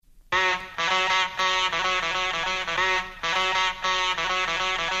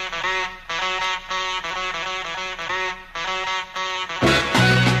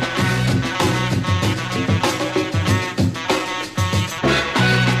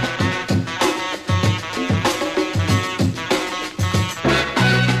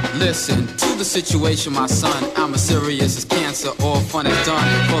Listen to the situation, my son. I'm as serious as cancer, all fun is done.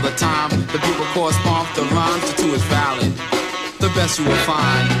 For the time, the people correspond the rhymes, the two is valid. The best you will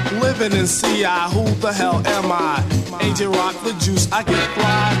find. Living in CI, who the hell am I? Agent Rock the Juice, I get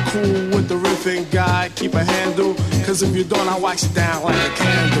fly. Cool with the riffing guy, keep a handle. Cause if you don't, I'll wax you down like a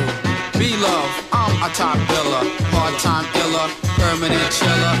candle. Be love, I'm a top biller. Hard time iller, permanent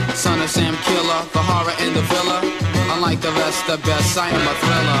chiller. Son of Sam Killer, the horror in the villa. Unlike the rest, the best, I am a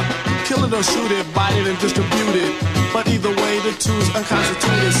thriller. Kill it or shoot it, bite it and distribute it. But either way, the two's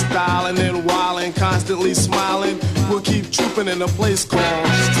unconstituted style. And then wildin', constantly smiling. We'll keep trooping in a place called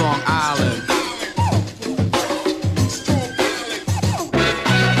Strong Island.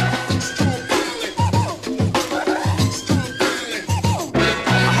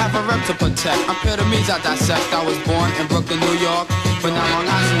 To protect, epitomes I dissect. I was born in Brooklyn, New York, but now Long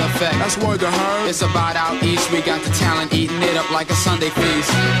Island effect. That's word to her. It's about out east. We got the talent eating it up like a Sunday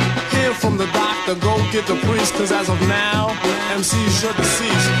feast. Hear from the doctor, go get the priest. Cause as of now, MCs should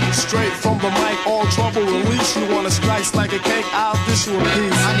decease. Straight from the mic, all trouble release. You wanna slice like a cake, I'll dish you a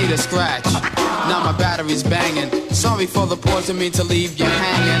piece. I need a scratch, now my battery's banging. Sorry for the pause, I mean to leave you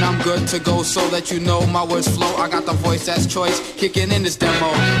hanging. I'm good to go so that you know my words flow. I got the voice that's choice, kicking in this demo.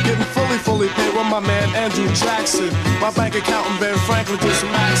 Getting fully paid with my man Andrew Jackson. My bank account and Ben Franklin just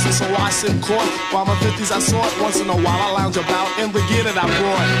maxing. So I sit court while my 50s I sort. Once in a while I lounge about in the gear that I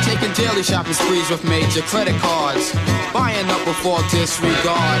brought. Taking daily shopping sprees with major credit cards. Buying up before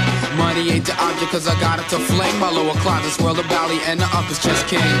disregard. Money ain't the object cause I got it to flame. My lower closet's swirl the belly and the upper's just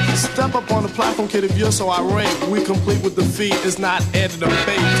king. Step up on the platform, kid, if you're so irate. We complete with defeat, it's not added or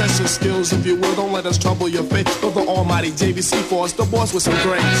fate. Test your skills if you will, don't let us trouble your faith. But the almighty JVC force, the boss with some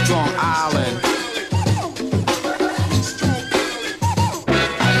great Strong Island.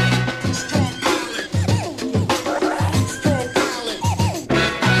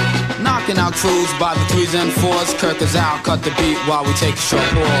 Knocking out crews by the 3s and 4s. Kirk is out, cut the beat while we take a short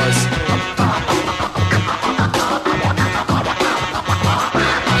pause.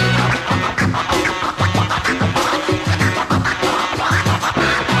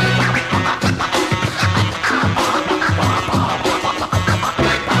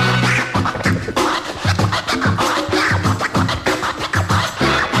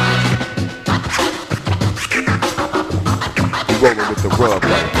 Rolling with the rub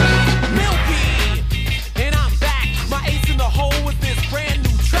right now.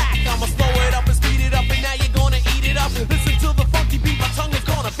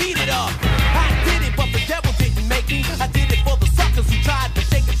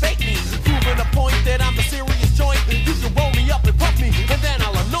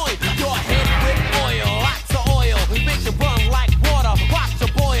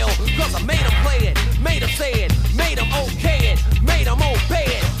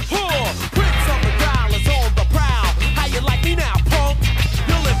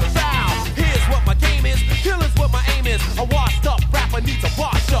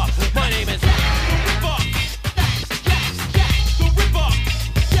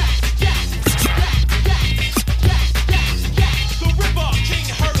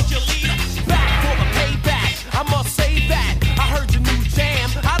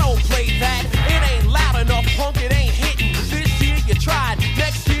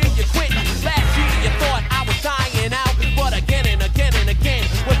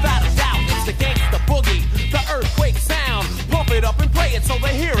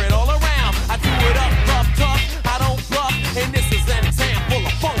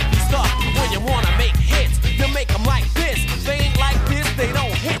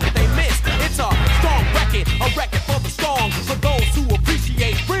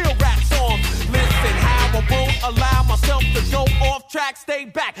 Stay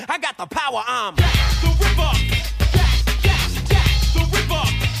back, I got the power, I'm the Ripper. The Ripper.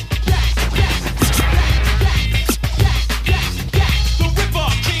 The Ripper,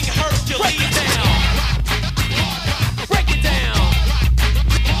 King Hercules. Break it down.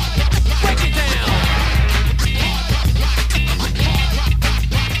 Break it down.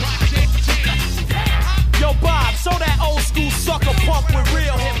 Yo, Bob, show that old school sucker punk with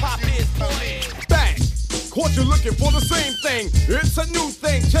real hip hop is. Bang. Caught you looking for the same thing. It's a new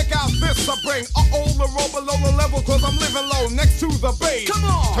thing. Check out this I bring. The roll below the level cause I'm living low next to the base. Come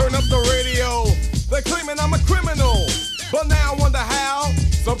on. Turn up the radio. They're claiming I'm a criminal. But now I wonder how.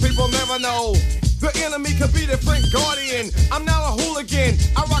 Some people never know. The enemy could be the Frank Guardian. I'm not a hooligan.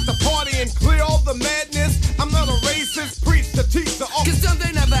 I rock the party and clear all the madness. I'm not a racist. Preach to teach the Cause some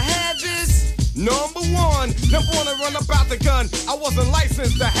they never had this. Number one, Them wanna run about the gun, I wasn't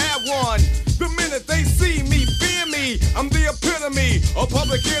licensed to have one. The minute they see me, fear me. I'm the epitome, a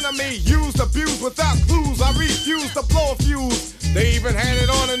public enemy. Used, abused without clues. I refuse to blow a fuse. They even had it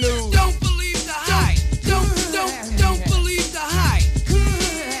on the news. Don't believe the hype. Don't believe the hype.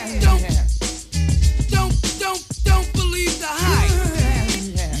 Don't believe the hype.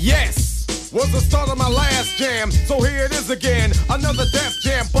 Yes, was the start of my last jam. So here it is again, another Def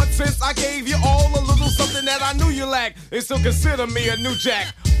Jam. But since I gave you all a little something that I knew you lacked, they still consider me a new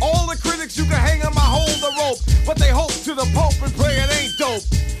jack. All the critics you can hang on my hold the rope, but they hope to the Pope and pray it ain't dope.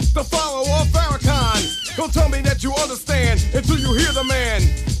 The follower of Farrakhan, don't tell me that you understand until you hear the man.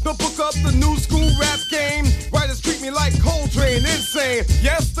 The book up the new school rap game. Writers treat me like Coltrane, insane.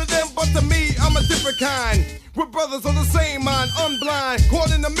 Yes to them, but to me, I'm a different kind. We're brothers of the same mind, unblind, caught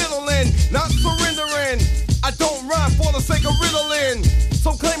in the middle and not surrendering. I don't rhyme for the sake of riddling.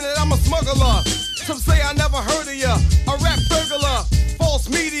 Some claim that I'm a smuggler. Some say I never heard of ya. A rap burglar, false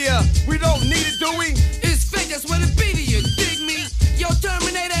media. We don't need it, do we? It's fake, that's what it be to you. Dig me? Yo,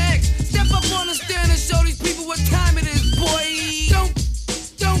 Terminator X, step up on the stand and show these people what time it is, boy.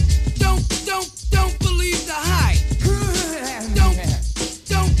 Don't believe the hype.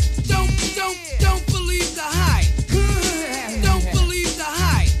 Don't believe the hype. Don't believe the hype. Don't believe the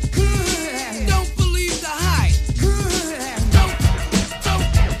hype. Don't believe the hype.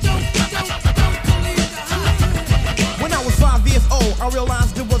 When I was 5 years old, I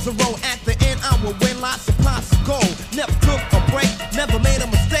realized there was a road at the end. I would win lots of pots of gold. Never took a break, never made a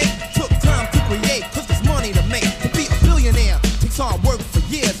mistake. Took time to create, cause there's money to make. To be a billionaire takes hard work for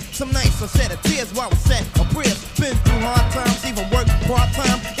years. Some nights I shed a tears while I set a prayer. Been through hard times, even worked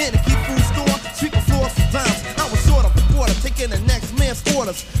part-time in a key food store, sweeping floors for dimes. I was sort of a reporter, taking the next man's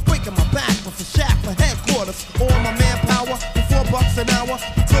orders, breaking my back with a shack for headquarters. All my manpower for $4 an hour.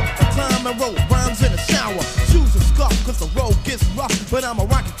 Took the time and wrote rhymes in the shower. Shoes are scuffed cause the road gets rough, but I'm a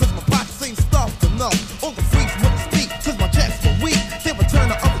rocket cause my pockets ain't stuffed enough. All the freaks wouldn't speak cause my checks were weak. They would turn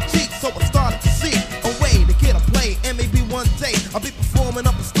the other cheek, so I started to see a way to get a play. And maybe one day I'll be performing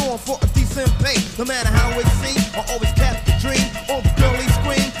up a storm for a decent pay. No matter how it seems, I always kept the dream. All the girlies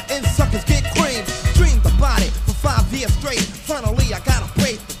scream and suckers get creamed. Dreamed about it for 5 years straight. Finally I got a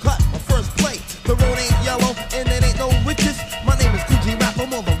break to cut my first plate. The road ain't yellow and it ain't no witches. My name is Coogee Rap,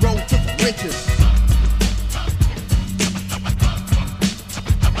 I'm on the road to the riches.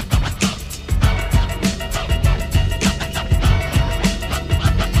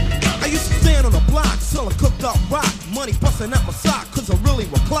 I used to stand on the block, selling cooked up rock. Money busting out my sock, cause I really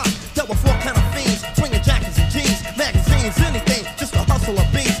was clock. Dealt with all kind of fiends, bringing jackets and jeans, magazines, anything, just to hustle a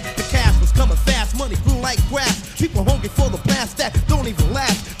beats. The cash was coming fast, money grew like grass. People hungry for the blast that don't even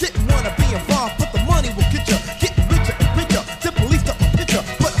last. Didn't wanna be involved, but the money will get you. Getting richer and richer, then police up a picture,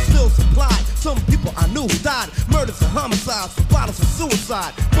 but I still supplied. Some people I knew who died, murders and homicides, for bottles of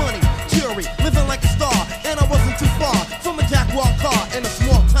suicide. Money, jewelry, living like a star, and I wasn't too far from a Jaguar car in a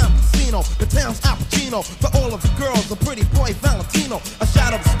small town casino. The town's Al Pacino, for all of the girls, a pretty boy Valentino. I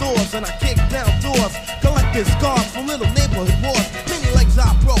shot up stores and I kicked down doors, collected scars from little neighborhood wars. Many legs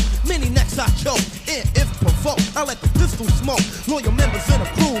I broke, many necks I choked, and if provoked, I let the pistol smoke. Loyal members in a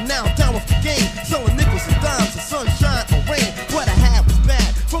crew, now down with the game, selling nickels and dimes in sunshine or rain. What I had was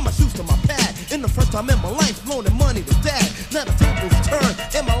bad, from my shoes to my pad. In the first time in my life, loaning money to dad. Now the tables turn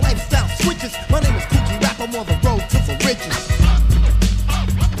and my lifestyle switches. My name is Coogee Rap, I'm on the road to the riches.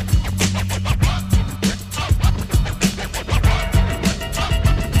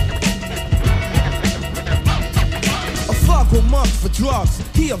 Months for drugs,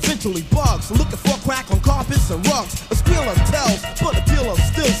 he eventually bugs. Looking for crack on carpets and rugs. A squealer tells, but a dealer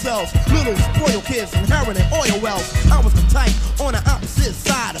still sells. Little spoiled kids inheriting oil wells. I was the type on the opposite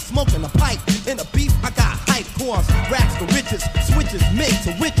side of smoking a pipe. In the beef, I got hype cores, racks to riches, switches, made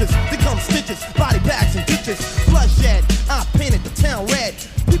to witches. They come stitches, body bags and ditches. Bloodshed, I painted the town red.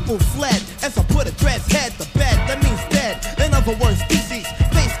 People fled as I put a dread's head to bed. That means dead. In other words, deceased.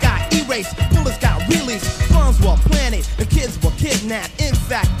 Face got erased, bullets got released. Bombs were planted, the kids were kidnapped. In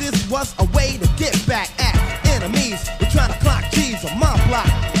fact, this was a way to get back at enemies. We're trying to clock G's on my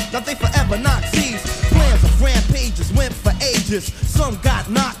block. Now they forever knock Z's. Plans of rampages went for ages. Some got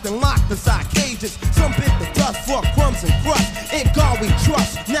knocked and locked inside cages. Some bit the dust for crumbs and crust. In God we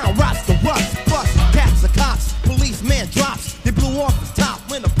trust, now rots the rust. Bust, cats are cops, policeman drops. They blew off his top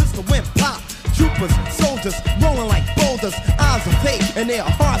when the pistol went pop. Troopers, soldiers, rolling like boulders. Eyes of hate and their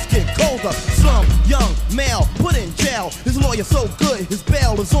hearts get colder. Some young male put in jail. His lawyer so good, his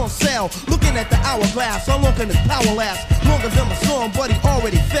bail is on sale. Looking at the hourglass, how long can his power last? Longer than my song, but he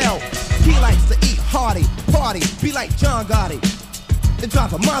already fell. He likes to eat hearty, party, be like John Gotti. and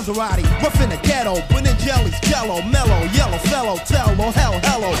drive a Maserati. Rough in the ghetto, but in jellies, jello, mellow, yellow fellow, tell, oh hell,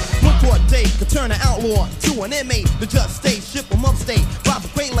 hello. One court date could turn an outlaw to an inmate. The judge stays, ship him upstate, rob a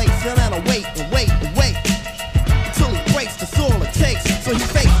Great Lakes, and then I'll wait and wait and wait until he breaks. That's all it takes. So he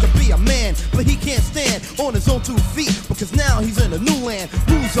fakes to be a man, but he can't stand on his own 2 feet because now he's in a new land.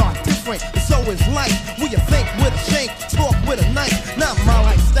 Rules are different, and so is life. Will you think with a shank, talk with a knife? Not my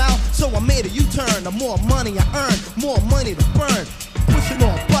lifestyle, so I made a U-turn. The more money I earn, more money to burn. Pushing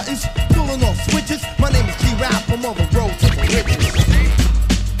on buttons, pulling on switches. My name is G-Rap, I'm on the road to the riches.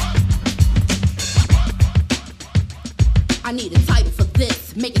 I need a title for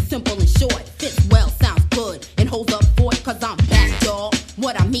this, make it simple and short. Fits well, sounds good, and holds up for it, cause I'm back, y'all.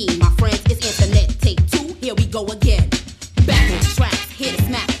 What I mean, my friends, is internet take 2, here we go again. Back on tracks, here to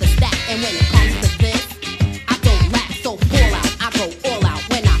smack the stack, and when it comes to this, I don't rap, so fall out, I go all out.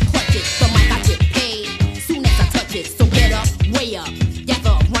 When I clutch it, the mic I get paid, soon as I touch it, so get up, way up,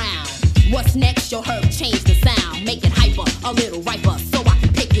 gather around. What's next, your herb, change the sound, make it hyper, a little riper, so I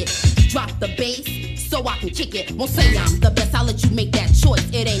can pick it. Drop the bass, so I can kick it. Won't say I'm the best, I'll let you make that choice.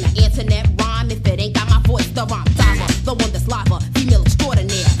 It ain't an internet rhyme if it ain't got my voice. The rhyme diver, the one that's lava, female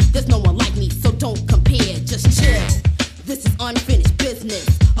extraordinaire. There's no one like me, so don't compare, just chill. This is unfinished business.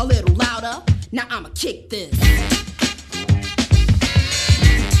 A little louder, now I'ma kick this.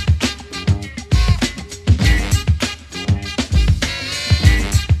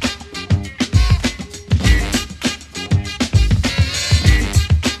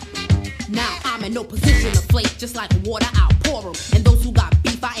 Now I'm in no position to flake, just like water, I'll pour 'em. And those who got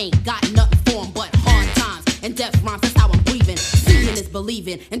beef, I ain't got nothing for 'em but hard times and death rhymes, that's how I'm breathing. Seeing is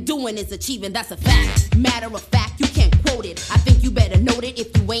believing, and doing is achieving, that's a fact. Matter of fact, you can't quote it. I think you better note it if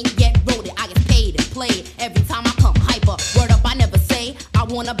you ain't yet wrote it. I get paid and played every time I come hyper. Word up, I never say I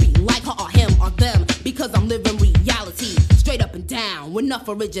wanna be like her or him or them, because I'm living reality, straight up and down, with enough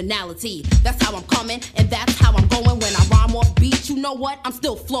originality. That's how I'm coming, and that's how I'm going. When I rhyme off beat, you know what? I'm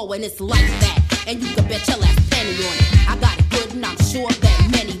still flowing, it's like that. And you can bet your last penny on it. I got it good, and I'm sure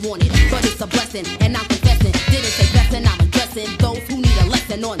that many want it. But it's a blessing, and I'm confessing. Didn't say blessing, I'm addressing those who need a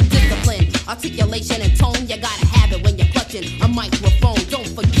lesson on discipline. Articulation and tone, you gotta have it when you're clutching a microphone. Don't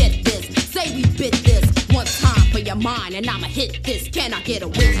forget this. Say we bit this one time for your mind, and I'ma hit this. Can I get a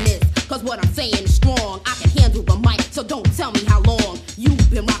witness? Cause what I'm saying is strong. I can handle the mic, so don't tell me how long. You've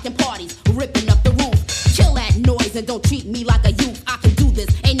been rocking parties, ripping up the roof. Kill that noise and don't treat me like a youth. I can do this,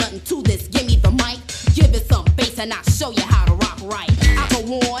 ain't nothing to this. Give me the mic, give it some bass, and I'll show you how to rock right. I go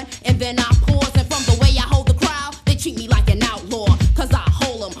on, and then I pause, and from the way I hold the crowd, they treat me like an outlaw. Cause I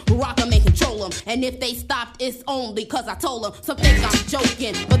hold them, rock them, and control them. And if they stopped, it's only cause I told them. Some think I'm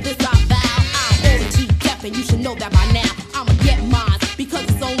joking, but this I vow, I'll always be deaf, and you should know that by now. I'ma get mine, because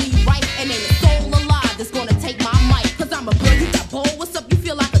it's only right, and ain't a soul alive that's gonna take my mic. Cause I'm a girl, you got bold, what's up, you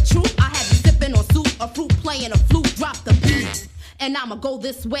feel like a truth? I have you sipping on soup, a fruit playing a flute, drop the beat. And I'ma go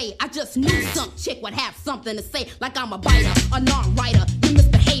this way. I just knew some chick would have something to say, like I'm a biter, a non-writer. You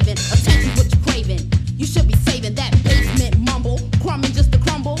misbehaving, attention what you're craving. You should be saving that basement mumble, crumbing just to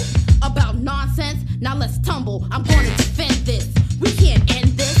crumble about nonsense. Now let's tumble. I'm gonna defend this. We can't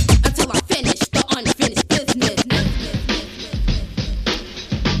end this until I finish the unfinished business.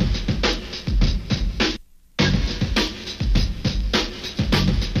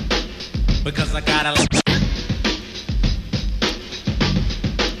 Because I gotta like.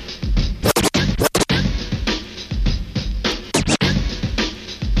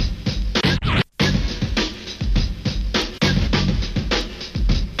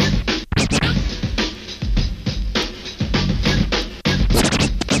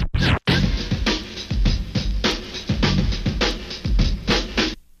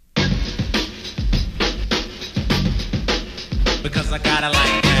 Because I gotta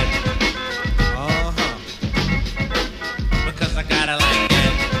like that. Because I gotta like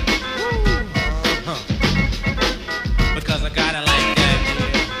that. Because I gotta like that.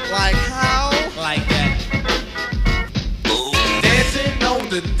 Like how? Like that. Dancing on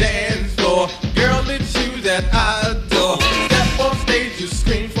the dance floor, girl, it's you that I adore. Step on stage, you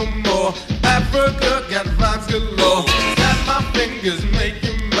scream for more. Africa got rhymes galore. Snap my fingers, make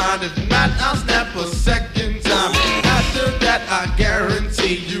you mine. If not, I'll snap a second time. After that, I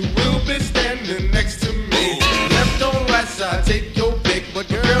guarantee you will be standing next to me. Left or right side, take your pick. But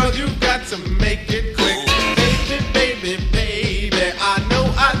girl, you got to make it quick. Baby, baby, baby, I know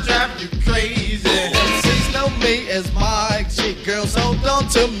I drive you crazy. MCs know me as Mike G. Girls hold on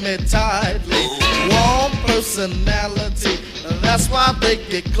to me tightly. Warm personality, that's why they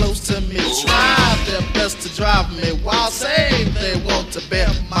get close to me. Try their best to drive me wild. Say they want to bear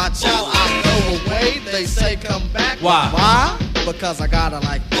my child. I go away, they say come back. Why? Why? because I gotta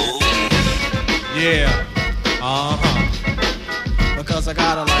like that. Yeah. Uh-huh. Because I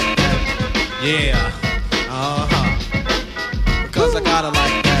gotta like that. Yeah. Uh-huh. Because I gotta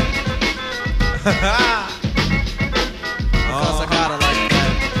like that. Because I gotta like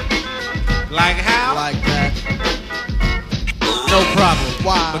that. Like how? Like that. No problem.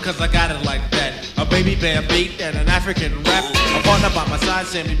 Why? Because I got it like that. A baby bear beat and an African rap. A partner by my side,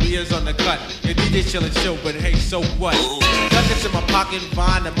 Sammy Beers on the cut. Your DJ chillin' show, but hey, so what? Ducats in my pocket,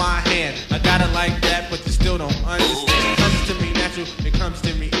 Vine in my hand. I got it like that, but you still don't understand. It comes to me natural, it comes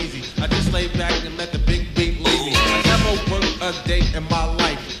to me easy. I just lay back and let the big beat lead me. I never worked a day in my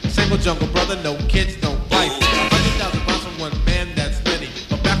life. Single jungle brother, no kids, no wife. 100,000 pounds from one man, that's many.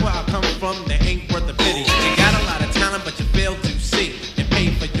 But back where I come from, they ain't worth a penny. You got a lot of talent, but you fail to see. You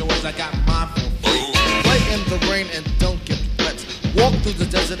pay for yours, I got mine for free. Play in the rain and don't get wet. Walk through the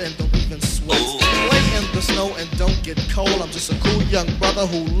desert and don't even sweat. Play in the snow and don't get cold. I'm just a cool young brother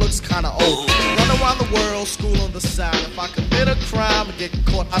who looks kinda old. Run around the world, school on the side. If I commit a crime and get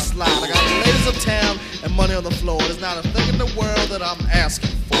caught, I slide. I got ladies of town and money on the floor. There's not a thing in the world that I'm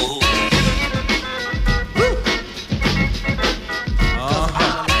asking for. Woo!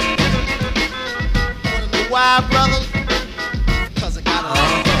 Wanna know why, brother? Cause I got it. I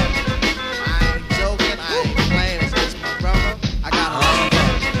ain't joking, I ain't playing. It's just my brother. I got it.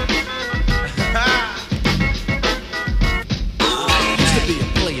 Used to be a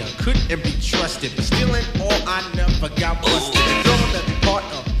player, couldn't be trusted, but still ain't all I never got busted. The girl that be part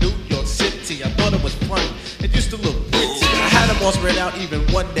of New York City, I thought it was funny. It used to look pretty. I had them all spread out, even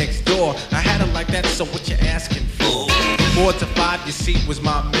one next door. I had them like that, so what you asking for? 4 to 5, you see, was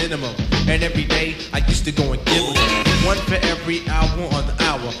my minimum. And every day, I used to go and give them. One for every hour on the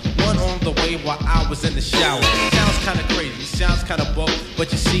hour. One on the way while I was in the shower. Sounds kinda crazy, sounds kinda bold,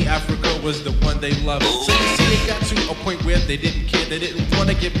 but you see, Africa was the one they loved. So you see, they got to a point where they didn't care. They didn't want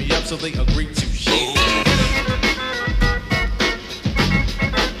to give me up, so they agreed to share.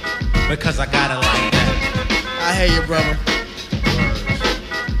 Because I got it like that. I hear you, brother.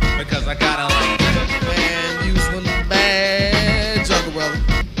 Because I got it like that. Man, you's one bad jungle, brother.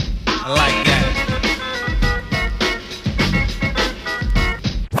 I like that.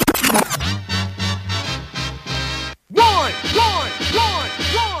 One.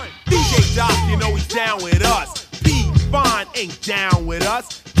 DJ Doc, you know he's down with us. P. Vaughn ain't down with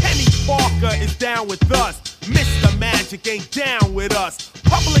us. Kenny Parker is down with us. Mr. Magic ain't down with us.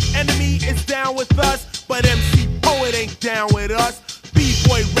 Public Enemy is down with us. But MC Poet ain't down with us.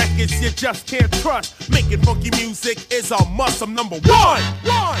 B-Boy Records you just can't trust. Making funky music is a must. I'm number one.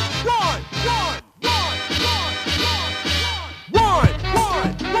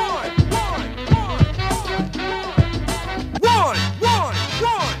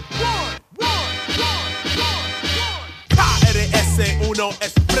 Uno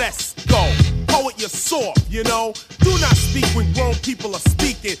espresso. Poet, you're soft, you know. Do not speak when grown people are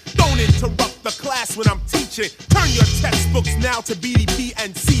speaking. Don't interrupt the class when I'm teaching. Turn your textbooks now to BDP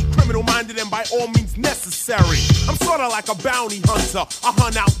and C. Criminal-minded and by all means necessary. I'm sorta like a bounty hunter. I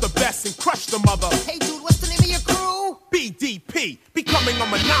hunt out the best and crush the mother. Hey dude, what's the name of your crew? BDP, becoming a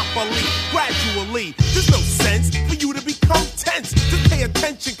monopoly gradually. There's no sense for you to become tense. Just pay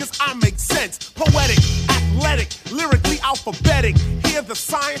attention cause I make sense. Poetic, athletic, lyrically alphabetic. Hear the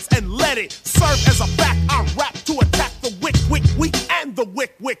science and let it serve as a fact. I rap to attack the wick, and the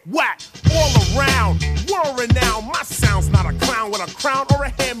wick, whack. All around, world renowned. My sound's not a clown with a crown or a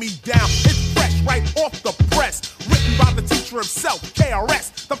hand-me-down. It's fresh right off the press. Written by the teacher himself,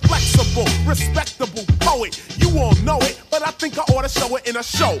 KRS. The flexible, respectable poet. You all know it, but I think I ought to show it in a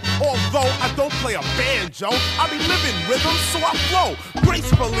show. Although I don't play a banjo, I be living rhythm, so I flow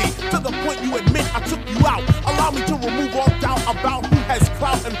gracefully to the point you admit I took you out. Allow me to remove all doubt about who has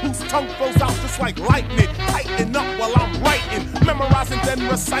clout and whose tongue flows out just like lightning. Tighten up while I'm writing, memorizing then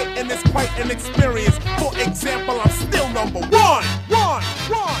reciting is quite an experience. For example, I'm still number one.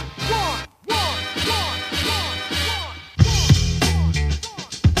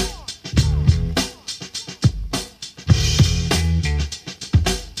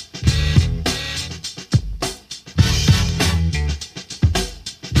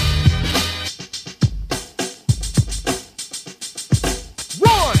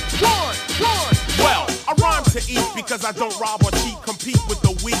 To eat because I don't rob or cheat, compete with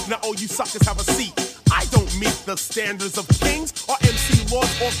the weak. Now all you suckers have a seat. I don't meet the standards of kings or MC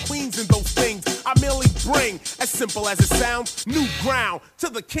lords or queens in those things. I merely bring, as simple as it sounds, new ground to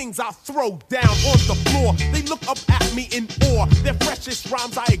the kings I'll throw down on the floor. They look up at me in awe. Their freshest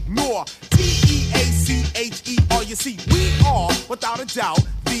rhymes I ignore. TEA R-A-C-H-E-R. You see, we are, without a doubt,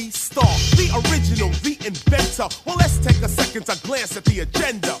 the star, the original, the inventor. Well, let's take a second to glance at the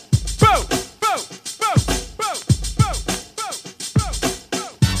agenda. Boom, boom, boom, boom, boom, boom, boom,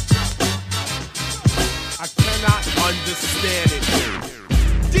 boom. I cannot understand it.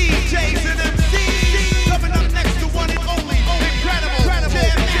 DJs and MCs coming up next to one and only incredible Jam.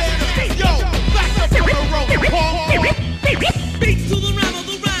 Yo, back up on the road, Beats to the rhyme of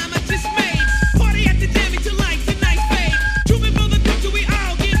the rhyme I just made. Party at the jam till like tonight's fade. Trooping for the crew till we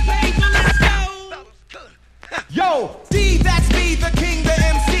all get paid. So let's go. Yo, D, that's me, the king, the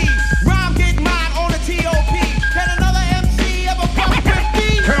MC. Rhyme get mine on the T.O.P. Can another MC ever fuck with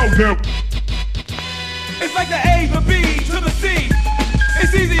me? Hell no. It's like the A, the B, to the C.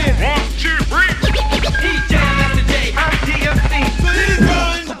 It's easy as 1, 2, 3. He's Jam, that's the J, I'm DMC. So this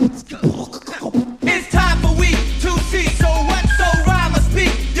run. It's time for we to see. So what? So rhyme or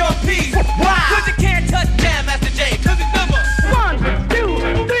speak your piece. Why? Cause you can't touch Jam, that's the J. Cause it's number 1, 2,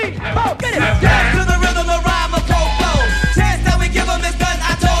 3, 4. Get it. Dance to the rhythm, the rhyme of Coco. Chance that we give them is done,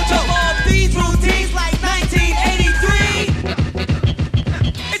 I told you. All these routines like 1983.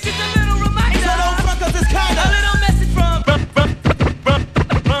 It's just a little reminder. So don't front cause it's kinda A little message from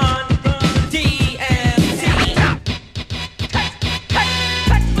DMC.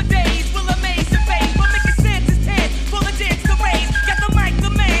 Touch for days will amaze your face. But making sense is 10 for the dance to raise. Got the mic, the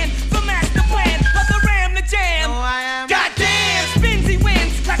man, the master plan. But the ram, the jam. Goddamn! Spins he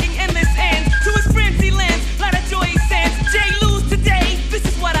wins, clocking endless ends. To his frenzy lens, lot of joy he sends. Jay lose today, this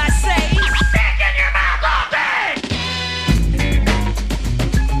is what I say. Stick in your mouth all day!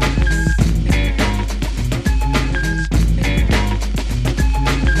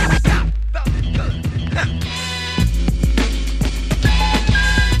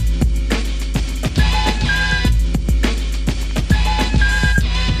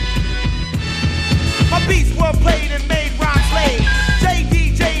 My beats were played and made rhymes laid. J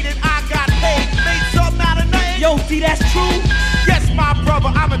DJ'd and I got paid. Made something out of nothing. Yo, see, that's true. Yes, my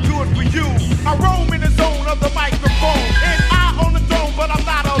brother, I'ma do it for you. I roam in the zone of the microphone. And I own the throne, but I'm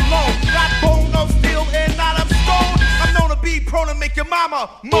not alone. Got bone of steel and not of stone. I'm known to be prone to make your mama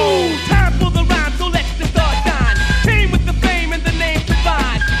move. Time for the rhyme, so let the start shine. Team with the fame and the name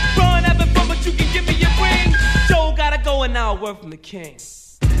divine. Run, having fun, but you can give me your ring. Joe gotta go and now a word from the king.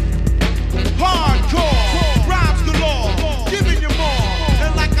 Hardcore, rhymes galore, giving you more.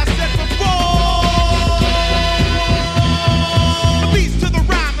 And like I said before, beats to the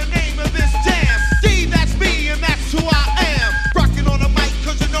rhyme, the name of this jam. D, that's me, and that's who I am. Rocking on the mic,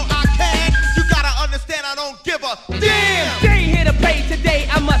 cause you know I can. You gotta understand, I don't give a damn. Jay here to play today,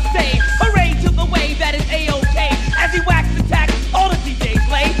 I must say. Hooray to the way that is A-OK. As he wax attack, all the DJs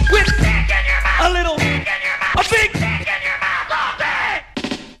play with a little, a big all day.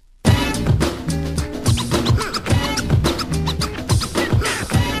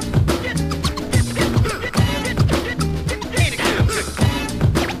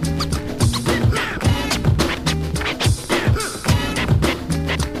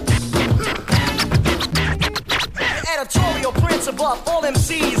 Editorial prince above all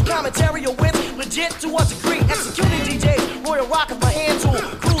MCs, commentary or wits, legit to a degree. Executing DJs, Royal Rock is my hand tool.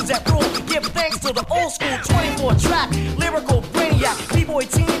 Crews that rule, give thanks to the old school 24-track lyrical brainiac. B-boy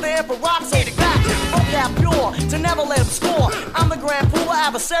team, the emperor rocks on back. Up that pure to never let him score. I'm the grand pooler,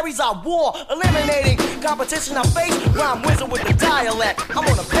 adversaries I war, eliminating competition I face. Rhyme wizard with the dialect. I'm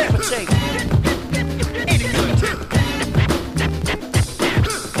on a paper chase.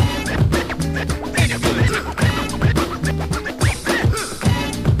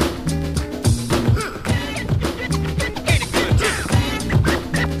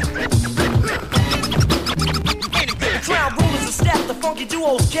 Crown rulers a step, the funky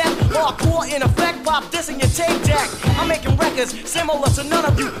duos kept. Hardcore in effect, pop dissing your tape deck. I'm making records similar to none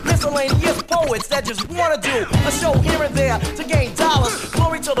of you miscellaneous poets that just wanna do a show here and there to gain dollars.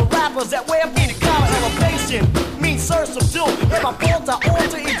 Glory to the rappers that wear blue collar elevation. Mean sir, subdue. If I fault, I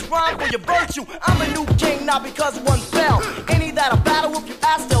alter each rhyme for your virtue. I'm the new king, not because one fell. Any that I battle, if you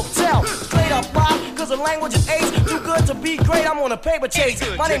ask, they'll tell. Straight up live, cause the language is ace. Too good to be great, I'm on a paper chase.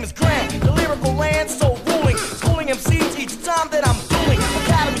 My name is Grant, the lyrical land so ruling. Schooling MCs each time that I'm dueling.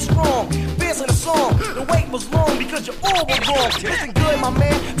 Academy strong, fierce in a song. The wait was long because you all were wrong. Listen good, my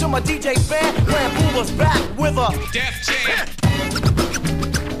man, to my DJ fan. Grand Pooler's back with a Def Jam.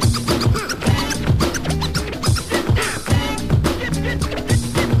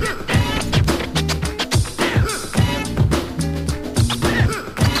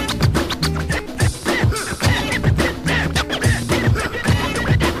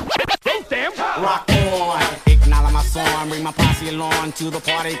 Rock on, acknowledge my song, bring my posse along. on to the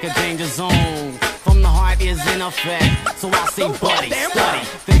party, cause danger zone from the heart is in effect. So I say, buddy, study,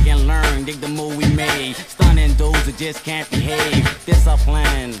 think and learn, dig the move we made. Stunning those who just can't behave.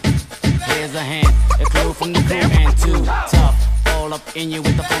 Discipline, here's a hint, a clue from the crew and too tough. All up in you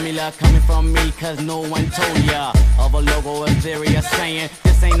with the formula coming from me, cause no one told ya of a logo, a theory, a saying.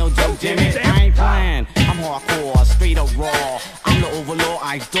 This ain't no joke, Jimmy, I ain't playing. I'm hardcore, straight up raw. I'm the overlord,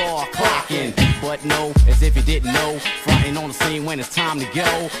 I door clocking. But no, as if you didn't know, fronting on the scene when it's time to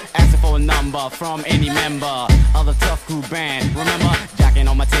go. Asking for a number from any member of the Tough Crew band. Remember, jacking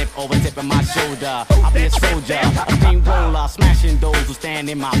on my tip, over tipping my shoulder. I'll be a soldier, a steamroller, smashing those who stand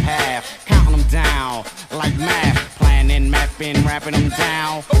in my path. Counting them down like math, planning, mapping, rapping them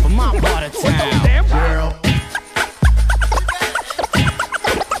down for my part of town. Girl.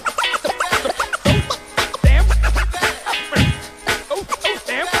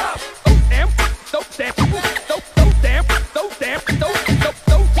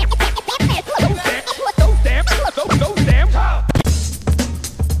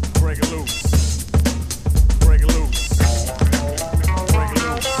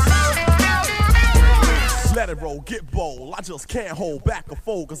 Get bold, I just can't hold back or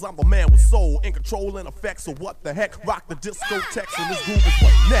fold, cause I'm the man with soul, in control and effect, so what the heck, rock the discotheques and this groove is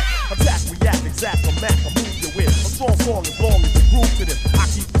what next, attack, react, exact, a Mac, I move you with, a strong song as long as you groove to this, I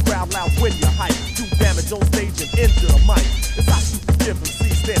keep the crowd loud when you hype, do damage on stage and injure the mic, it's I shoot the gift and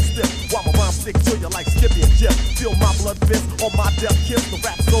see stand stiff, while my rhymes stick to you like Skippy and Jeff, feel my blood fist on my death kiss, the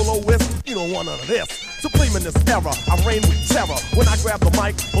rap soloist, you don't want none of this. Supreme in this era, I reign with terror. When I grab the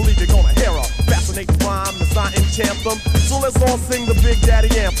mic, believe you're gonna hear her. Fascinating rhyme as I enchant them. So let's all sing the Big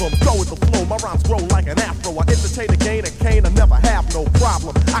Daddy anthem. Go with the flow, my rhymes grow like an afro. I entertain the gain and cane, I never have no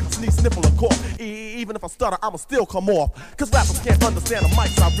problem. I can sneeze, sniffle, and cough. Even if I stutter, I'ma still come off. Cause rappers can't understand the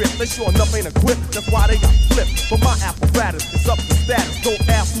mics I rip. They sure enough ain't equipped, that's why they got flipped. But my apparatus is up to status. Don't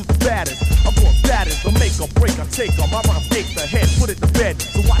ask who's the baddest. I'm on status, the make or break or take her. My rhymes ache the head, put it to bed.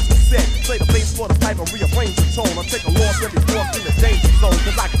 So watch the set, play the bass for the pipe and rearrange the tone. I take a loss every force in the danger zone,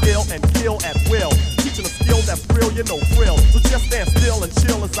 cause I kill and kill at will. Teaching a skill that's real, you know thrill. So just stand still and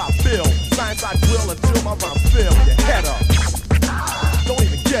chill as I feel. Science I drill until my rhymes fill. Your head up, don't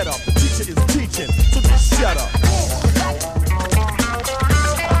even get up. The teacher is teaching, so just shut up.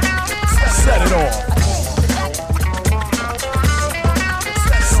 Set it off.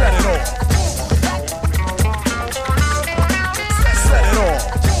 Set it off. Set it off.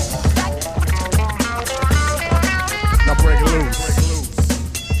 Now break it loose.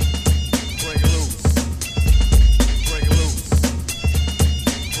 Break it loose. Break it loose.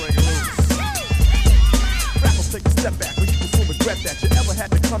 Break it loose. Rappers take a step back, or you can soon regret that you ever had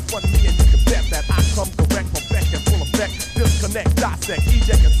to confront me, and you can bet that I come correct, perfect, and full effect. Disconnect, dissect,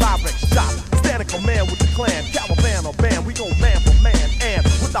 eject, and direct shot. Stand in command with the clan, Caliban or band. We go man for man, and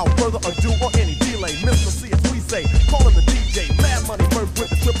without further ado or any delay, Mr. C as we say, calling the DJ, Mad Money, Murph with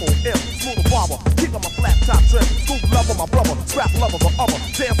the triple M, smooth barber, keep on my flat top trim, scoop lover, my brother, scrap lover, the other,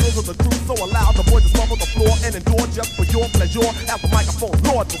 dancers of the crew so loud, the boys just smother the floor and endure just for your pleasure. As the microphone,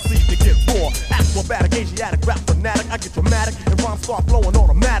 Lord proceed to get raw. Acrobatic, Asiatic, rap fanatic, I get dramatic, and rhymes start flowing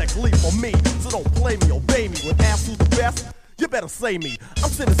automatically for me. So don't play me, obey me, when asked who's the best, you better say me.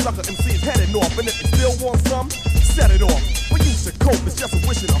 I'm sending sucker MCs heading north, and if they still want some, set it off. We used to cope, it's just a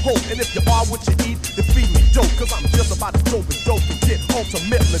wish and a hope. And if you are what you eat, then feed me dope. Cause I'm just about as dope as dope can get.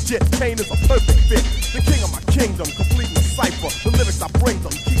 Ultimate, legit, Kane is a perfect fit. The king of my kingdom, completing the cipher. The lyrics I bring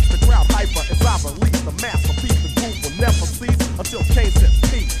them, keeps the crowd hyper. As I release the masterpiece, the groove will never cease until Kane says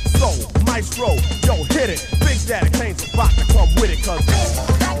peace. So, maestro, yo, hit it. Big Daddy Kane's about to come with it, cause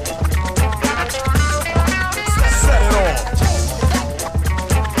set it off.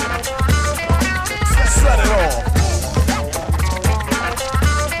 Set it off.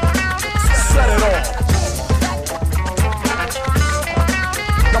 Set it off.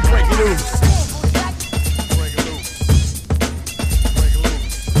 Now break it loose. Break it loose. Break it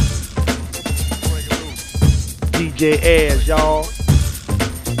loose. Break it loose. DJ Ash, y'all.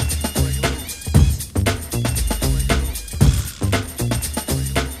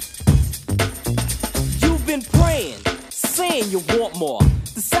 You've been praying, saying you want more.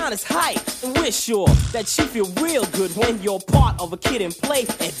 The sound is hype, and we're sure that you feel real good when you're part of a kid and play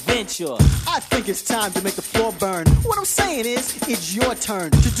adventure. I think it's time to make the floor burn. What I'm saying is, it's your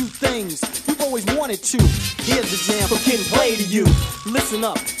turn to do things you've always wanted to. Here's the jam from Kid and Play to you. Listen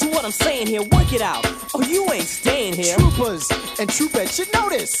up to what I'm saying here, work it out, or you ain't staying here. Troopers and troopettes should know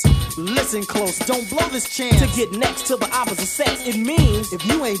this. Listen close, don't blow this chance. To get next to the opposite sex, it means if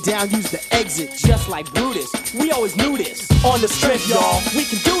you ain't down, use the exit. Just like Brutus, we always knew this. On the strength, y'all, we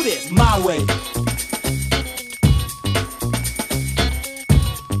can do this my way.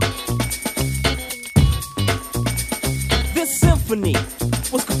 symphony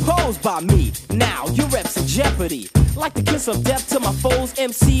was composed by me. Now your reps in jeopardy. Like the kiss of death to my foes,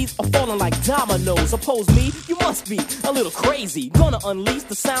 MCs are falling like dominoes. Oppose me, you must be a little crazy. Gonna unleash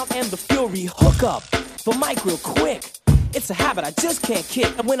the sound and the fury. Hook up the mic real quick. It's a habit I just can't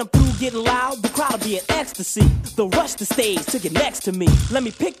kick. And when I'm through getting loud, the crowd will be in ecstasy. They'll rush the stage to get next to me. Let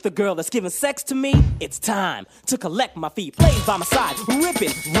me pick the girl that's giving sex to me. It's time to collect my feet. Plays by my side,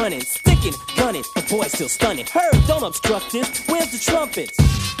 ripping, running, sticking, gunning. The boy's still stunning. Heard, don't obstruct this. Where's the trumpets?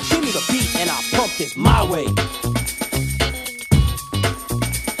 Give me the beat and I'll pump this my way.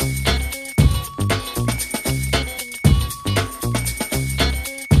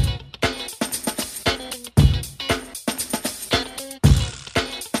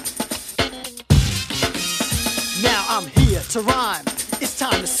 I'm here to rhyme, it's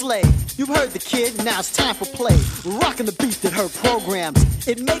time to slay. You've heard the kid, now it's time for play. Rockin' the beat that heard programs.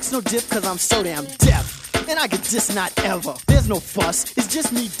 It makes no diff cause I'm so damn deaf. And I get this not ever. There's no fuss, it's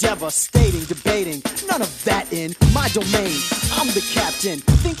just me devastating, debating. None of that in my domain. I'm the captain.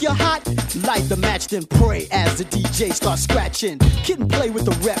 Think you're hot? Light the match, then pray as the DJ starts scratching. Kid and play with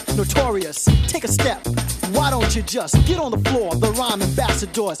the rep, notorious. Take a step. Why don't you just get on the floor? The rhyme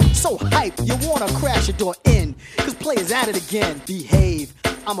ambassadors so hype you wanna crash your door in. Cause players at it again. Behave.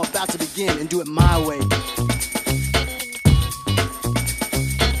 I'm about to begin and do it my way.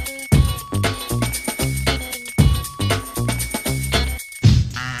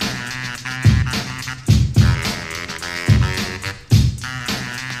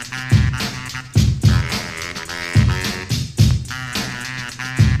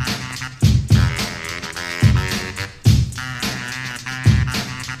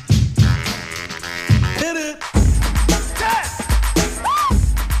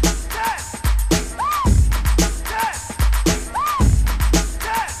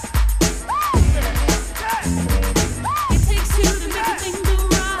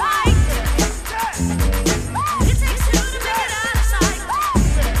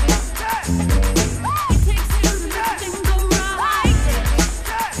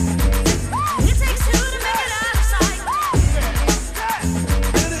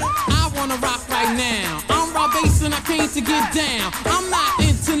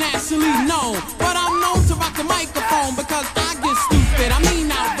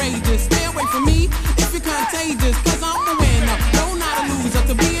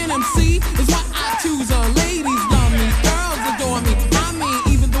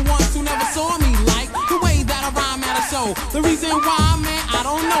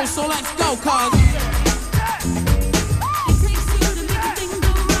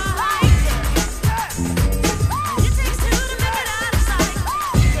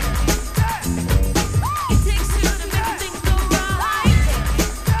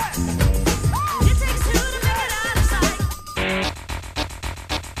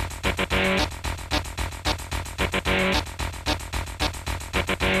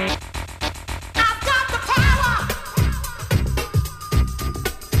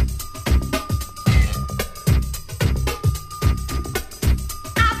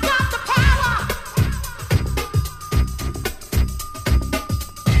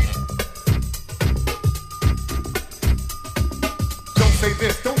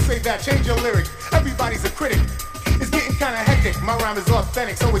 Change your lyrics, everybody's a critic. It's getting kinda hectic, my rhyme is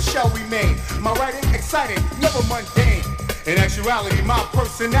authentic, so it shall remain. My writing, exciting, never mundane. In actuality, my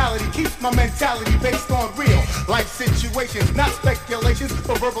personality keeps my mentality based on real life situations, not speculations,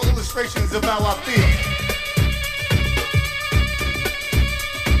 but verbal illustrations of how I feel.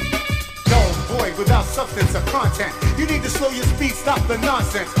 Void without substance or content. You need to slow your speed, stop the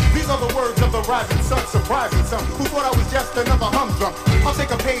nonsense. These are the words of the rising sun, surprising some who thought I was just another humdrum. I'll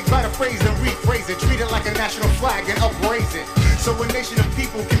take a page, write a phrase and rephrase it, treat it like a national flag and upraise it, so a nation of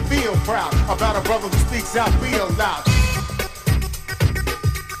people can feel proud about a brother who speaks out real loud.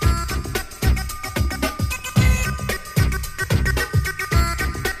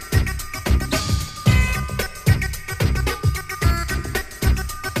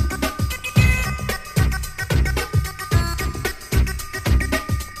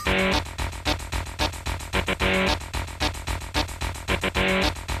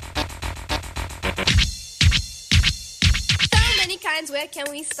 Where can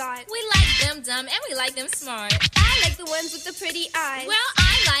we start? We like them dumb and we like them smart. I like the ones with the pretty eyes. Well,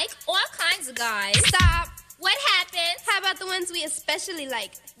 I like all kinds of guys. Stop. What happened? How about the ones we especially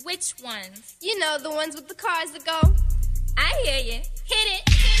like? Which ones? You know, the ones with the cars that go. I hear you. Hit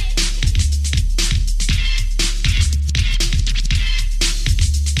it.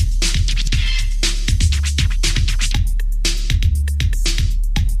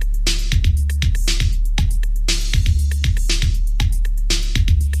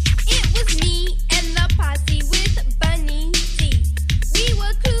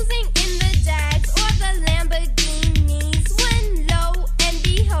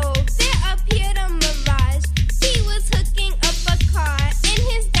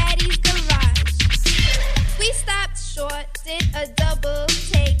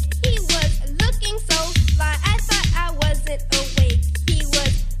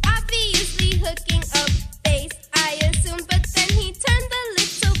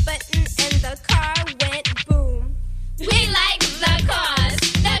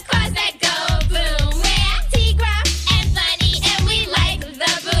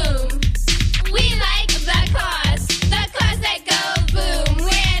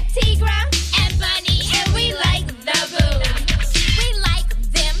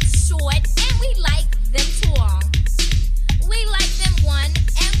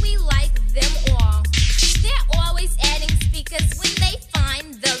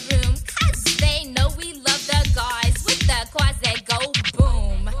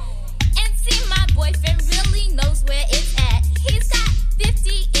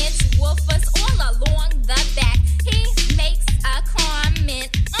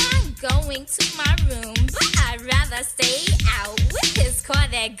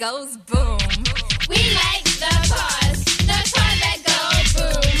 goes boom. We like the cars that go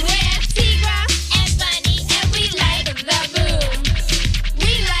boom. We're Tigra and Bunny, and we like the boom.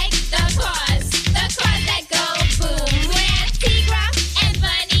 We like the cars that go boom. We're Tigra and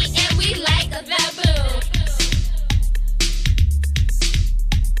Bunny, and we like the boom.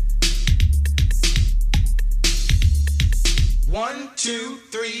 1, 2,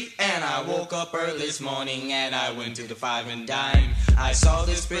 3, and I woke up early this morning and I went to the 5 and dime. I saw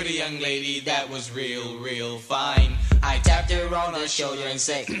this pretty young lady that was real fine. I tapped her on the shoulder and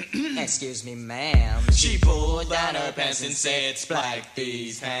said, "Excuse me, ma'am." She pulled down her pants and said, "Splack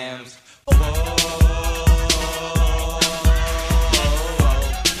these hams."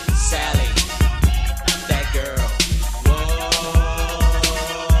 Sally, that girl.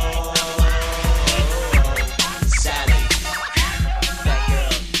 Sally, that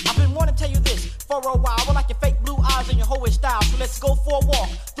girl. I've been wanting to tell you this for a while. I like your fake blue eyes and your hoish style. So let's go for a walk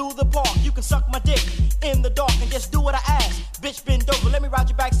through the park. You can suck my dick in the dark and just do what I ask. Bitch, bend over, let me ride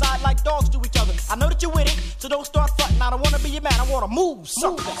your backside like dogs do each other. I know that you're with it, so don't start fronting. I don't wanna be your man, I wanna move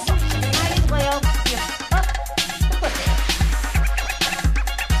something. Might as well.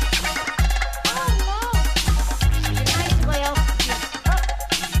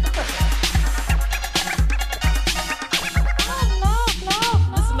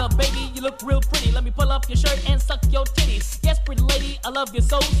 Listen up, baby, you look real pretty. Let me pull up your shirt and suck your titties. Yes, pretty lady, I love you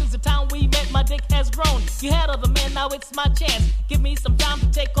so. Since the time we met, my dick has grown. You had other men, now it's my chance. Give me some time to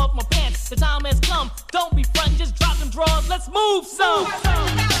take off my pants. The time has come. Don't be frontin', just drop them drawers. Let's move some.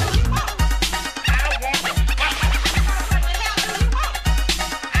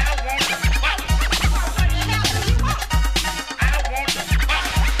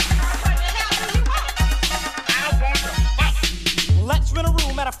 Let's rent a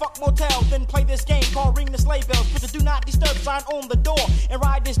room at a fuck motel, then play this game called Ring the Sleigh Bells. Put the do not disturb sign on the door and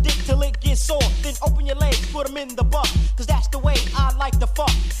ride this dick till it gets sore. Then open your legs, put them in the butt, cause that's the way I like to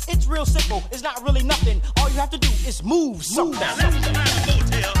fuck. It's real simple, it's not really nothing. All you have to do is move something. Now let's find a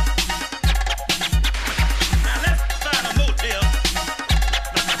motel. Now let's find a motel.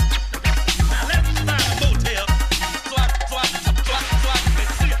 Now let's find a motel.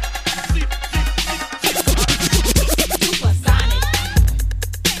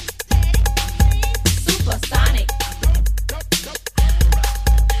 Supersonic.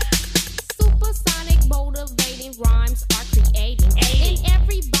 Supersonic motivating rhymes are creating. And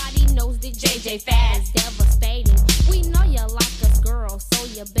everybody knows that JJ Fad's devastating. We know you like us, girl, so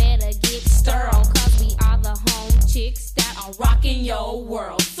you better get sterile. Cause we are the home chicks that are rocking your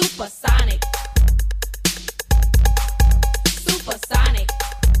world. Supersonic. Supersonic.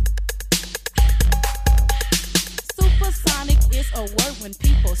 Supersonic is a word when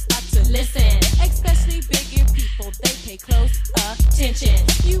people start to listen. Especially bigger people, they pay close attention.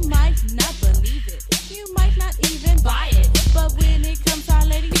 You might not believe it, you might not even buy it. But when it comes to our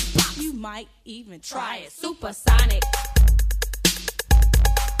lady, you might even try it. Supersonic.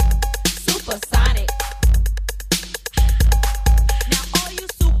 Supersonic. Now all you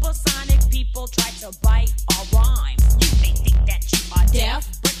supersonic people try to bite our rhymes. You may think that you are deaf,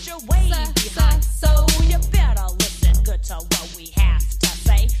 but you're way behind. So you better listen good to what we have to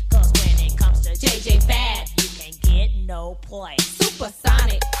say. Cause when it comes to JJ Fad, you can get no play.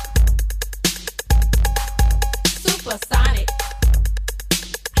 Supersonic. Supersonic.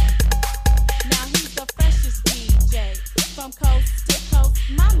 Now he's the freshest DJ from coast to coast.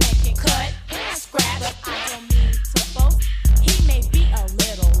 My man can cut and scrap, but I don't mean to boast. He may be a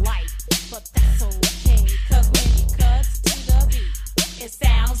little light, but that's okay. Cause when he cuts to the beat, it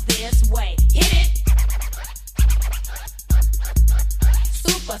sounds this way. Hit it!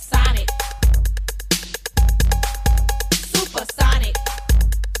 Supersonic. Supersonic.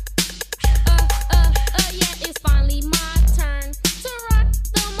 Yeah, it's finally my turn to rock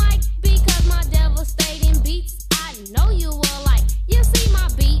the mic because my devastating beats I know you will like. You see my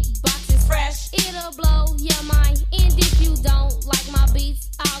beat box is fresh, it'll blow your mind. And if you don't like my beats,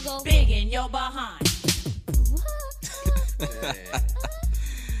 I'll go big in your behind.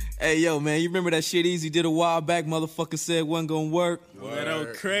 Hey, yo, man, you remember that shit Easy did a while back? Motherfucker said wasn't gonna work. That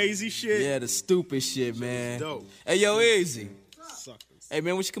old crazy shit. Yeah, the stupid shit, man. Dope. Hey, yo, Easy. Suckers. Hey,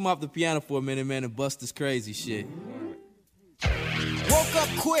 man, we should come off the piano for a minute, man, and bust this crazy shit. Woke up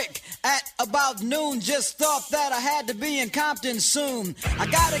quick at about noon. Just thought that I had to be in Compton soon. I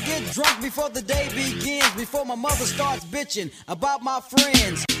gotta get drunk before the day begins, before my mother starts bitching about my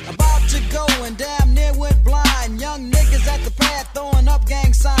friends. About to go and damn near went blind. Young niggas at the pad throwing up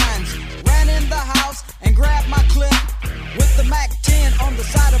gang signs. Ran in the house and grabbed my clip with the Mac 10 on the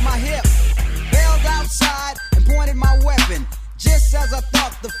side of my hip. Bailed outside and pointed my weapon. Just as I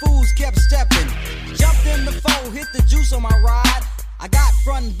thought, the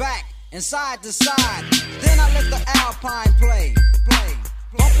front and back and side to side. Then I let the Alpine play.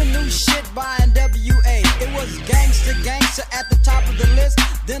 Bumping new shit by NWA. It was gangster at the top of the list.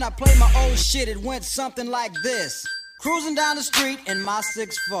 Then I played my old shit, it went something like this. Cruising down the street in my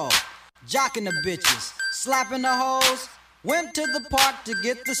 6'4", jocking the bitches, slapping the hoes. Went to the park to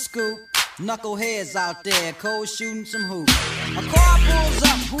get the scoop. Knuckleheads out there, cold shooting some hoops. A car pulls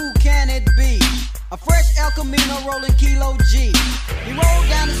up, who can it be? A fresh El Camino rolling Kilo G. He rolled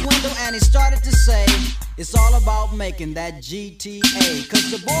down his window and he started to say, it's all about making that GTA.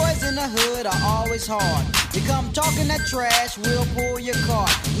 Cause the boys in the hood are always hard. You come talking that trash, we'll pull your card.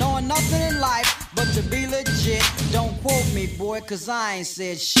 Knowing nothing in life but to be legit. Don't quote me, boy, cause I ain't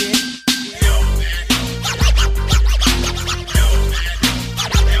said shit.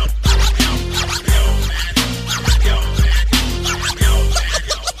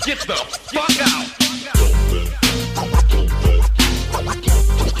 Get the fuck out!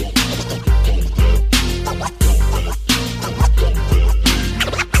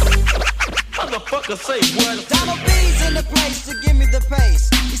 Motherfucker say what? Donald B's in the place to give me the pace.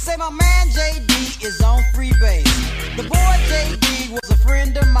 He say my man JD is on free base. The boy JD was a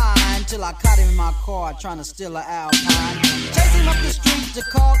friend of mine till I caught him in my car trying to steal an Alpine. Chase him up the street to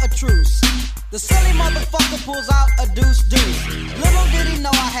call a truce. The silly motherfucker pulls out a deuce. Little did he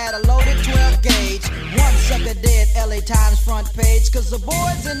know I had a loaded 12 gauge. One sucker dead, LA Times front page. Cause the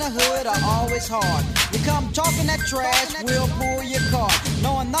boys in the hood are always hard. You come talking that trash, we'll pull your card.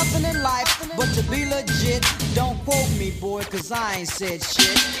 Knowing nothing in life but to be legit. Don't quote me, boy, cause I ain't said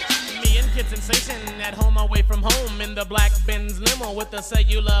shit. Me and Kid Sensation at home away from home in the black Benz limo with a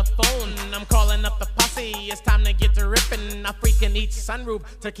cellular phone. I'm calling up the posse, it's time to get to ripping. I freaking each sunroof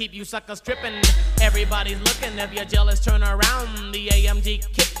to keep you suckers tripping. Everybody's looking, if you're jealous turn around. The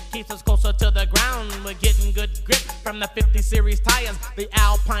AMG kick keeps us closer to the ground. We're getting good grip from the 50 series tires. The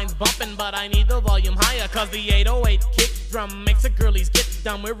Alpine's bumping, but I need the volume higher. Cause the 808 kick drum makes the girlies get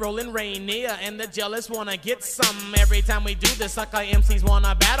dumb. We're rolling Rainier and the jealous wanna get some. Every time we do this, sucker MCs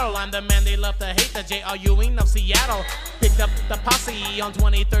wanna battle. I'm the man they love to hate, the J.R. Ewing of Seattle. Picked up the posse on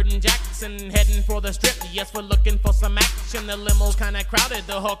 23rd and Jackson, heading for the strip. Yes, we're looking for some action. The limo's kinda crowded,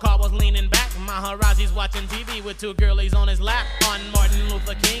 the whole car was leaning back. Maharaji's watching TV with two girlies on his lap. On Martin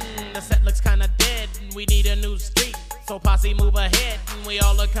Luther King, the set looks kinda dead. We need a new street, so posse move ahead. We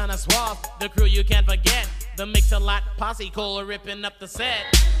all look kinda suave, the crew you can't forget. The Mix-a-Lot posse, Cole ripping up the set.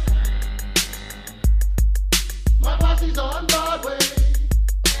 My posse's on Broadway.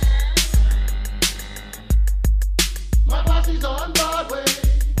 My posse's on Broadway.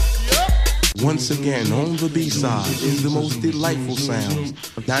 Once again, on the B-side is the most delightful sounds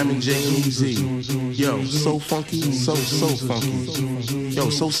of Diamond J and Easy. Yo, so funky, so funky. Yo,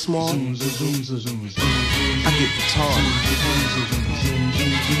 so smart. I get retarded.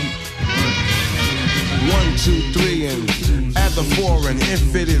 1, 2, 3, and at the foreign.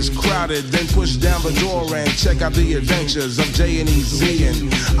 If it is crowded, then push down the door and check out the adventures of J&EZ.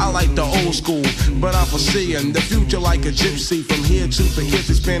 And I like the old school, but I'm foreseeing the future like a gypsy. From here to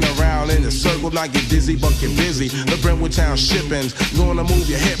Poughkeepsie, spin around in a circle, not get dizzy, but get busy. The Brentwood Town shippings, gonna move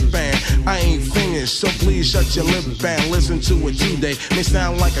your hip band. I ain't finished, so please shut your lip and listen to it today. May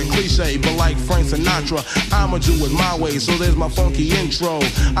sound like a cliche, but like Frank Sinatra, I'ma do it my way. So there's my funky intro.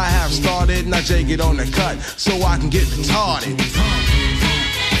 I have started, now Jay get on the cut, so I can get retarded.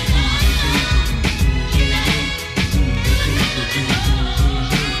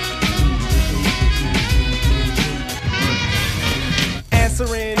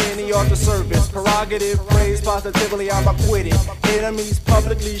 Answering any other service, prerogative, praise positively, I'm acquitted. Enemies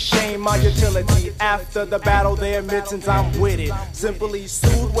publicly shame my utility. After the battle, they admit since I'm with it. Simply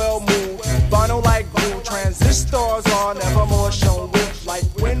soothe, well moved, vinyl like glue. Transistors are never more shown with. Like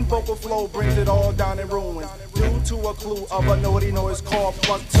when vocal flow brings it all down in ruin. Due to a clue of a naughty noise called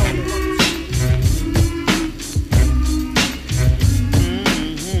plug tuning.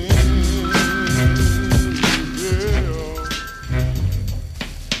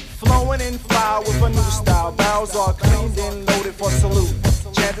 Flowing in fly with a new style. Barrels are cleaned and loaded for salute.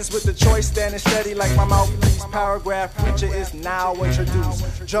 Chanters with the choice standing steady like my mouthpiece. Paragraph preacher is now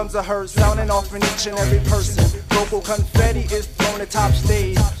introduced. Drums are heard sounding off in each and every person. Vocal confetti is thrown at top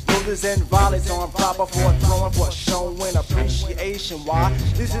stage. Roses and violets on proper for throwing for showing appreciation. Why?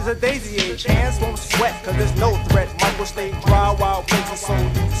 This is a daisy age. Hands won't sweat cause there's no threat. Michael stay dry while places so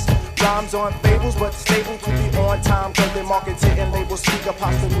loose. Rhymes on fables, but stable to be on time. Cause they market it and labels speak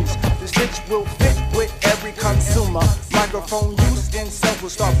apostles. The stitch will fit with every consumer. Microphone use in self will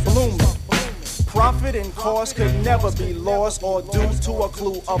start blooming. Profit and cost could never be lost or due to a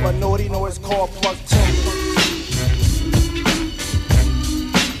clue of a naughty noise called plug tuning.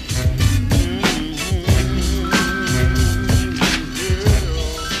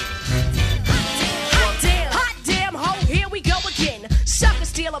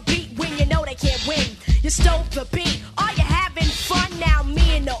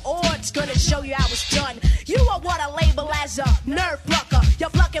 and the odds gonna show you how it's done. You are what I label as a nerve plucker. You're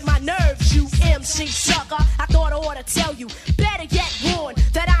plucking my nerves, you MC sucker. I thought I ought to tell you, better yet warn,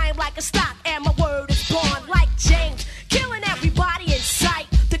 that I am like a stock and my word is born like James, killing everybody in sight.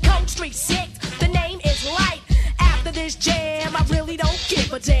 The Cold Street 6, the name is Light. After this jam, I really don't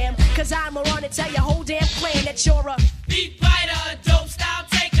give a damn, cause I'ma run and tell your whole damn clan that you're a beat biter, dope style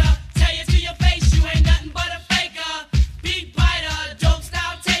taker. Tell you to your face, you ain't nothing but a faker. Beat biter, dope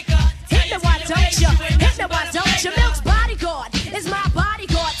style taker. Hit me why don't you? Hit me why don't you? Milk's bodyguard is my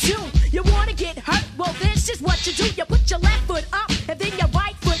bodyguard too. You wanna get hurt? Well, this is what you do. You put your left foot up and then your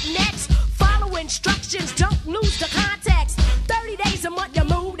right foot next. Follow instructions, don't lose the context. 30 days a month, your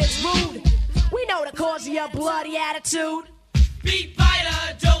mood is rude. We know the cause of your bloody attitude. Beat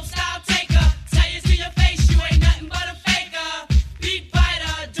biter, dope style taker. Tell you to your face, you ain't nothing but a faker. Beat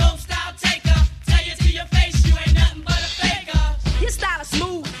biter, dope style taker. Tell you to your face, you ain't nothing but a faker. Your style is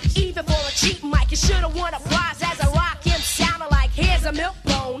smooth, even for a cheap mic. You should've won a prize as a rock him sounding like here's a milk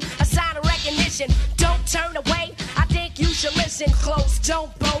bone, a sign of recognition. Don't turn away, I think you should listen close.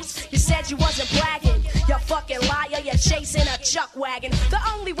 Don't boast, you said you wasn't bragging. You're fucking liar, you're chasing a chuck wagon. The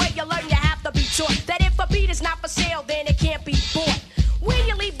only way you learn, you have to be taught that if a beat is not for sale, then it can't be bought. When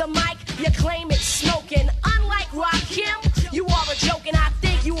you leave the mic, you claim it's smoking. Unlike Rakim, you are a joke, and I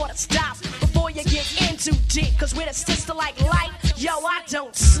think you ought to stop before you get in too deep. Cause with a sister like Light, yo, I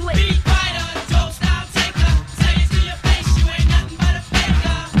don't sleep. Beat biter, dope style taker. Tell you to your face, you ain't nothing but a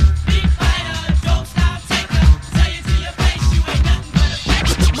faker. Beat biter, dope style taker. Tell you to your face, you ain't nothing but a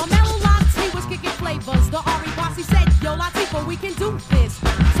faker. My mellow Lati was kicking flavors. The Ari Bossy said, yo, Latifah, we can do this.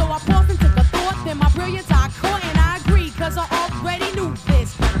 So I paused and took a thought, then my brilliance I caught, and I agreed, cause I already knew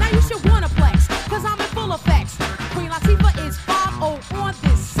this. Now you should wanna flex, cause I'm in full effects. Queen Latifah is 5-0 on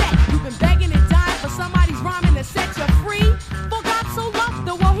this set. You've been begging and dying for somebody's rhyming to set you free. For God so loved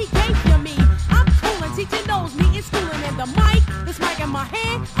the world he gave you me. I'm coolin', teaching those meeting, schooling, and the mic, this mic in my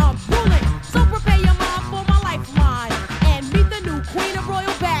hand, I'm ruling. So prepare your mind for my lifeline, and meet the new queen of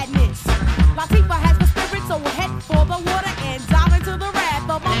royal badness. Latifah has the spirit, so head for the water and dive into the wrath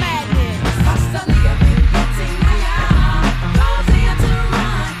of my madness.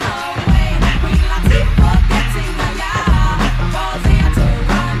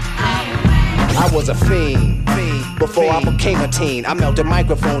 I was a fiend before I became a teen. I melted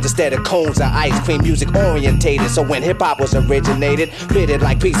microphones instead of cones of ice cream. Music orientated, so when hip-hop was originated, fitted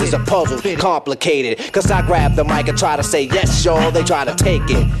like pieces of puzzle, complicated. Cause I grab the mic and try to say yes, y'all. They try to take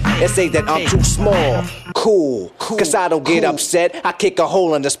it and say that I'm too small. Cool, cause I don't get upset. I kick a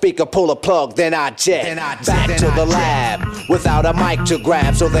hole in the speaker, pull a plug, then I jet back to the lab without a mic to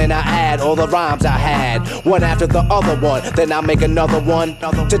grab. So then I add all the rhymes I had, one after the other one. Then I make another one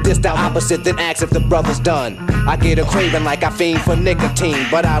to diss the opposite, then ask if the brother's done. I get a craving like I fiend for nicotine,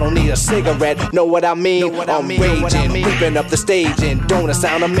 but I don't need a cigarette. Know what I mean? I'm raging, ripping up the stage, and don't it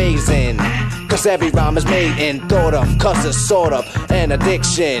sound amazing? Cause every rhyme is made and thought of, cause it's sort of an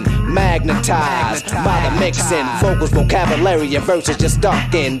addiction, magnetized by the mixing. Vocals, vocabulary, and verses just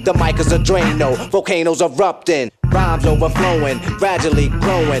stuck in. The mic is a Drano, volcanoes erupting, rhymes overflowing, gradually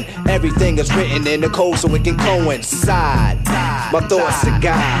growing. Everything is written in the code so it can coincide. My thoughts to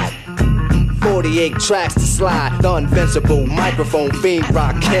God, 48 tracks to slide. The invincible microphone fiend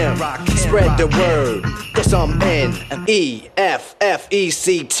Rakim. Spread the word, cause I'm N-E-F-F-E-C-T,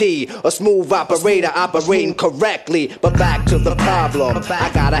 a smooth operator operating correctly. But back to the problem, I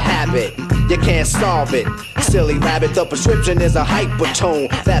got a habit, you can't solve it. Silly rabbit, the prescription is a hypertone.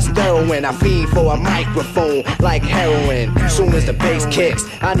 That's heroin, I fiend for a microphone like heroin. Soon as the bass kicks,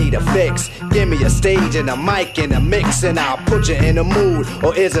 I need a fix. Give me a stage and a mic and a mix, and I'll put you in a mood.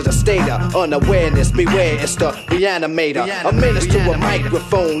 Or is it a state of unawareness? Beware, it's the reanimator. A menace to a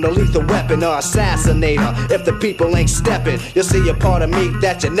microphone, a lethal weapon or assassinator. If the people ain't stepping, you'll see a part of me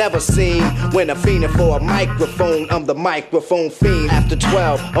that you never seen. When I'm fiending for a microphone, I'm the microphone fiend. After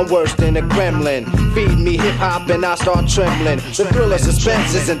 12, I'm worse than a gremlin. Feed me hip-hop and I start trembling. The thrill of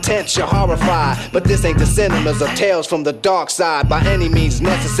suspense is intense, you're horrified. But this ain't the cinemas or tales from the dark side. By any means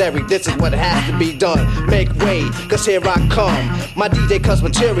necessary, this is what has to be done. Make way, cause here I come. My DJ cuts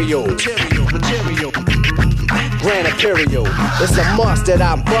material. Grand Imperial, it's a must that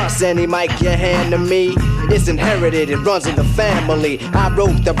I bust any mic you hand to me. It's inherited, it runs in the family. I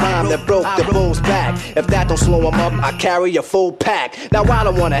wrote the rhyme that broke the bull's back. If that don't slow him up, I carry a full pack. Now I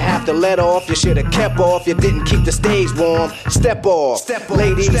don't wanna have to let off. You should've kept off, you didn't keep the stage warm. Step off,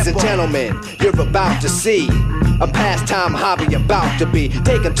 ladies and gentlemen, you're about to see A pastime hobby about to be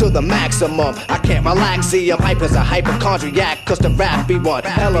taken to the maximum. I can't relax, see I'm hype as a hypochondriac, cause the rap be one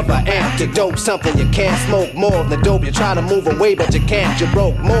hell of an antidote. Something you can't smoke more than dope. You try to move away but you can't. You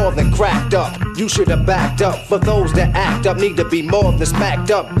broke more than cracked up. You should have backed up. For those that act up need to be more than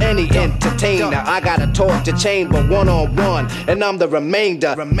smacked up. Any entertainer, I got a torch to chamber one-on-one, and I'm the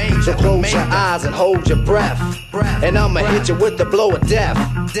remainder. So close your eyes and hold your breath, and I'ma hit you with the blow of death.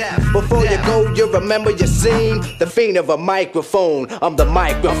 Before you go, you remember your scene. The fiend of a microphone. I'm the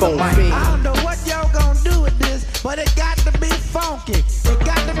microphone fiend. I don't know what y'all gonna do with this, but it got to be funky. It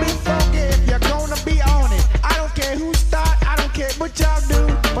got to be funky if you're gonna be on it. I don't care who start, I don't care what y'all do,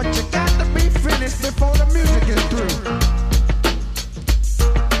 but you got to be finished before the music is through.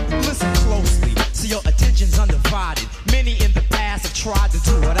 Listen closely, so your attention's undivided. Many in the past have tried to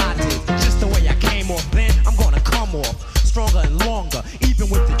do what I did. Just the way I came off then, I'm gonna come off stronger and longer, even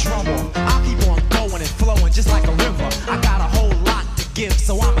with the drum off. I'll keep on going and flowing just like a river. I got a whole lot to give,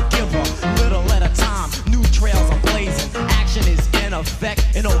 so I'm a giver. Little at a time, new trails I'm blazing. Action is in effect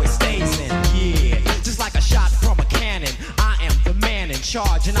and always stays in. Yeah, just like a shot from a cannon. I am the man in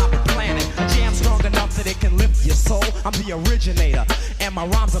charge and I've been planning a jam strong enough that it can lift your soul. I'm the originator and my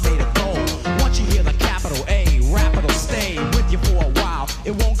rhymes are made of gold. Once you hear the capital A, rap it'll stay with you for a while.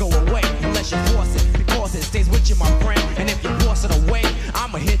 It won't go away unless you force it, because it stays with you, my friend. And if you force it away,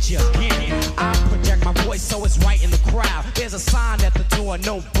 I'ma hit you again. I project my voice so it's right in the crowd. There's a sign at the door,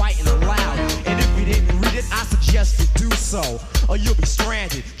 no biting allowed. And if you didn't read it, I suggest you do so, or you'll be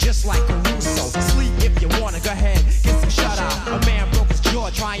stranded just like Caruso. Sleep if you wanna, go ahead, get some shut eye. A man broke his jaw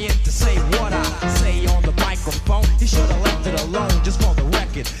trying to say what I say on the microphone. He should've left it alone, just for the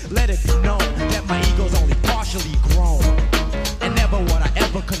record. Let it be known that my ego's only partially grown, and never would I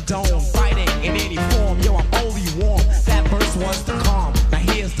ever condone fighting in any form. Yo, I'm only warm. That verse was the calm. Now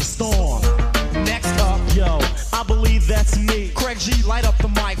here's the storm. Next up, yo, I believe that's me. Craig G, light up the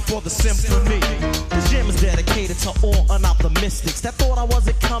mic for the symphony. This jam is dedicated to all unoptimistics that thought I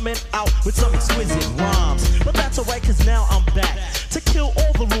wasn't coming out with some exquisite rhymes. But that's alright, cause now I'm back to kill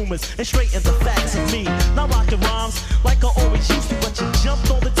all the rumors and straighten the facts of me. Now rockin' rhymes like I always used to, but you jumped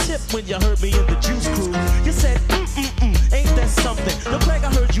on the tip when you heard me in the Juice Crew. You said, ain't that something? The Craig,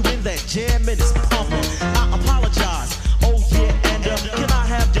 I heard you in that jam and it's pumping. I apologize. Oh yeah, and can I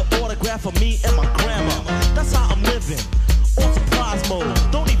have your autograph for me and my grandma? That's how I'm living, on surprise mode.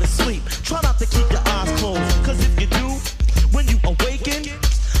 Don't even sleep, try not to keep your eyes closed, cause if you do, when you awaken,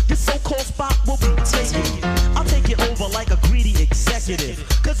 this so-called spot will be taken. I'll take it over like a greedy executive,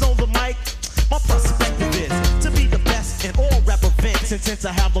 cause on the mic, my perspective is to be the best in all rap events. And since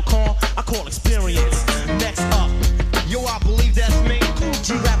I have a call, I call experience. Next up, yo, I believe that's me. Cool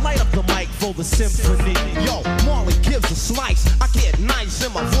G-Rap, light up the mic for the symphony. Yo, Marley gives a slice. I get nice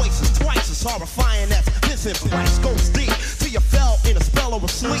and my voice is twice as horrifying as Vincent Price. Goes deep till you fell in a spell of a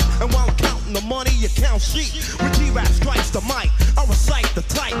sleep. And while I'm counting the money, you count sheep. When G-Rap strikes the mic, I recite the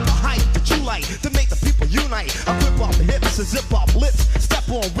type of hype that you like to make the people unite. I whip off hips and zip off lips, step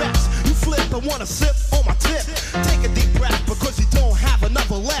on reps. You flip and wanna sip on my tip. Take a deep breath because you don't have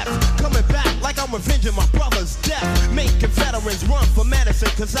another left. Coming back like I'm revenging my brother's death. Making veterans run for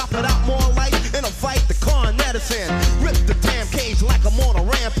medicine, cause I put out more light in a fight the Con Edison. Rip the damn cage like I'm on a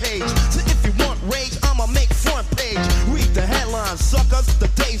rampage. So if you want rage, I'ma make front page. Read the headlines, suckers, the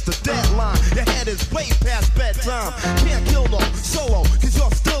day's the deadline. Your head is way past bedtime. Can't kill no solo, cause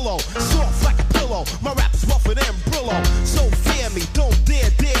you're still low. Soft like a pillow, my rap is rougher than Brillo. So fear me, don't dare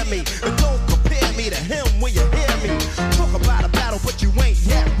me. And don't compare me to him when you hear me. Talk about a battle, but you ain't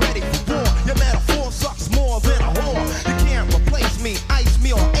yet ready for war. Your metaphor sucks more than a whore. You can't replace me, ice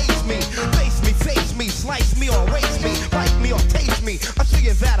me or ace me. Face me, slice me or race me. Bite me or taste me, I'll show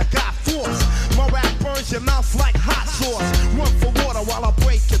you that I got force. My rap burns your mouth like hot sauce. Run for water while I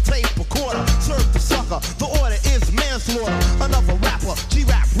break your tape recorder. Serve the sucker, the order is manslaughter. Another rapper,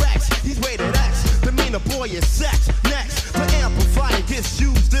 G-Rap Rex, he's rated X. The meaner boy is sex. Next, the amplifier gets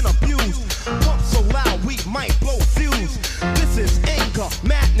used and abused. Pump so loud we might blow fuse. This is anger,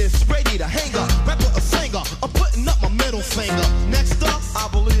 madness, ready to hang up. Rapper or singer, I'm putting up my middle finger. Next up, I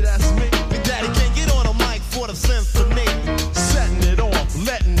believe that's me. Big Daddy can't get on a mic for the symphony. Setting it off,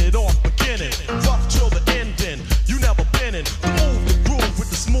 letting it off, beginning. Rough till the ending, you never been in. The move, the groove with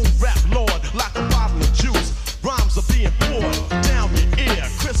the smooth rap lord. Like a bottle of juice, rhymes are being poured down your ear.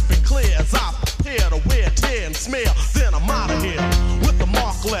 Crisp and clear as I prepare to wear, tear and smear. Then I'm out of here with the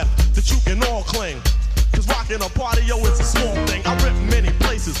mark left that you can all cling. Cause rockin' a party, yo, it's a small thing. I rip many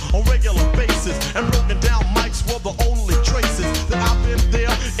places on regular basis. And broken down mics were the only traces that I've been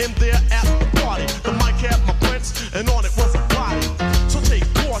there, in there at the party. The mic had my prints, and on it was a body. So take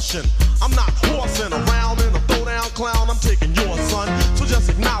caution, I'm not horsing around in a throwdown clown, I'm taking yours, son. So just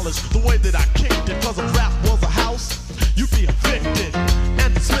acknowledge the way that I kicked it. Cause if rap was a house, you'd be evicted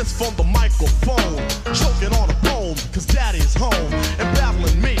and dismissed from the microphone. Choking on a poem, cause daddy's home. And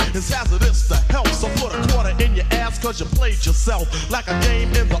babbling me is hazardous to health. So put a quarter in your ass cause you played yourself. Like a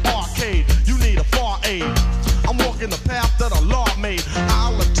game in the arcade, you need a far aid. I'm walking the path that a law made.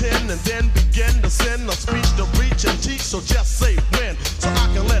 I'll attend and then begin to send a speech to reach and teach. So just say when, so I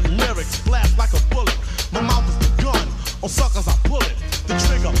can let lyrics blast like a bullet. My mouth is the gun, on suckers I pull it. The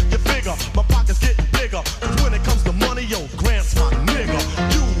trigger, you figure, my pocket's getting bigger. Cause when it comes to money, yo, Grant's my nigga.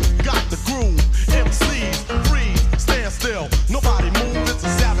 You got the groove, MCs, freeze, stand still. Nobody move, it's a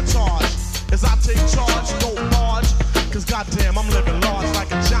sabotage. As I take charge, don't large. Cause goddamn, I'm living large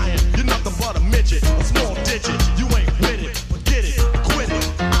like a giant. You're nothing but a midget, a small digit. You ain't with it, forget it, quit it.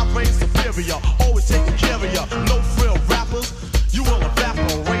 I reign superior, always taking care of ya. No frill rappers, you will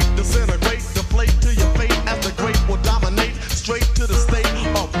evaporate, disintegrate, deflate to your fate. As the great will dominate, straight to the state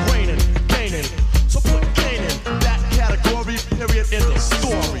of reigning, gaining. So put Kane in that category, period, in the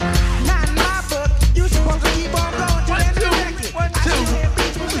story. Not in my book, you supposed to keep on going to the next. 1, 2.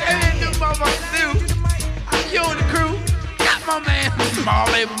 And then motherfucker 2. You and the crew got my man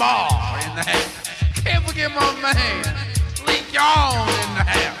Marley Marl in the house. Can't forget my man Lee Young in the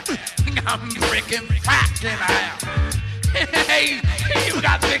house. I'm freaking Pac in the house. Hey, you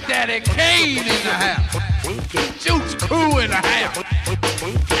got Big Daddy Kane in the house. Juice Crew in the house.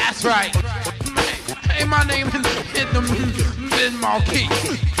 That's right. Hey, my name is Ben Marquis.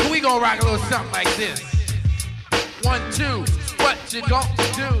 We gonna rock a little something like this. 1, 2. What you gonna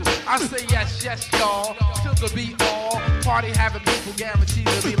do? I say yes, yes, y'all. Till the beat all. Party having people guaranteed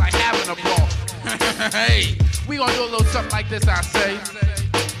to be like having a ball. Hey, we gonna do a little something like this, I say.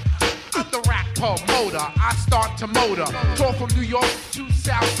 I'm the rap promoter. I start to motor. Tour from New York to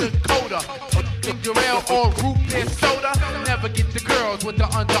South Dakota. Ginger ale or root beer soda. Never get the girls with the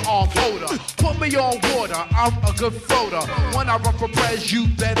underarm motor. Put me on water, I'm a good floater. When I run for pres, you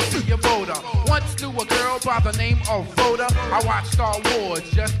better be a voter. Once knew a girl by the name of Rhoda. I watched Star Wars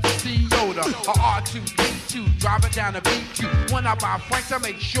just to see Yoda. A R2-D2 driving down the BQ. When I buy Franks, I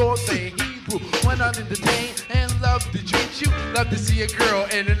make sure they're Hebrew. When I'm entertained and love to treat you, love to see a girl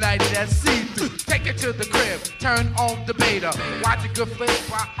in the night that's see-through. Take it to the crib, turn on the beta. Watch a good flick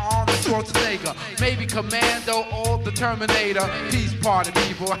by Arnold Schwarzenegger. Maybe Commando or the Terminator. Peace party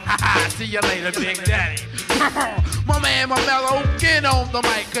people, haha, see you later, Big Daddy. My man, my mellow, get on the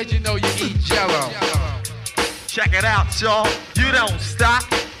mic, cause you know you eat jello. Check it out, y'all. You don't stop,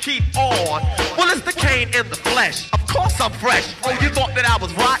 keep on. Well, it's the Kane in the flesh. Of course I'm fresh. Oh, you thought that I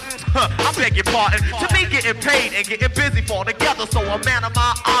was rotten? I beg your pardon. To me, getting paid and getting busy fall together. So a man of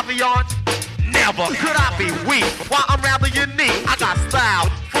my avion, never could I be weak. Why, I'm rather unique. I got style,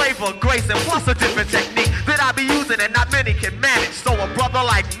 flavor, grace, and plus a different technique that I be using and not many can manage. So a brother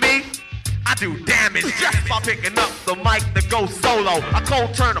like me, I do damage just by picking up the mic to go solo. I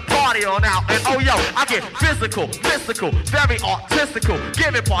cold turn the party on out, and oh yo, I get physical, mystical, very artistical,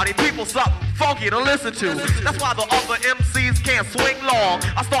 giving party people something funky to listen to. That's why the other MCs can't swing long.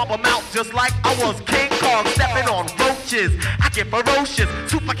 I stomp them out just like I was King Kong, stepping on roaches. I get ferocious,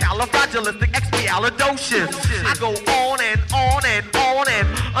 supercalifragilisticexpialidocious. I go on and on and on and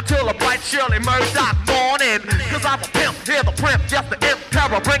until a bright chilly Murdoch morning. Cause I'm a pimp, hear the primp, just the imp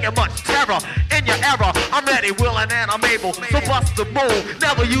terror, bringing much terror in your era. I'm ready, willing, and I'm able to bust the move.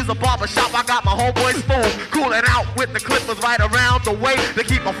 Never use a barbershop, I got my homeboy spoon. Cooling out with the clippers right around the way to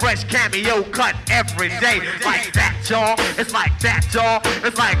keep a fresh cameo cut every day. Like that, y'all. It's like that, y'all.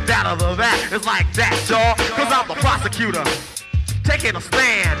 It's like that or that. It's like that, y'all. Cause I'm the prosecutor, taking a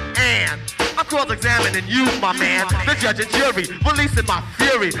stand, and I'm cross-examining you, my man. The judge and jury, releasing my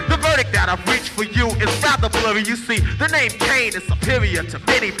fury. The verdict that I've reached for you is rather blurry. You see, the name Kane is superior to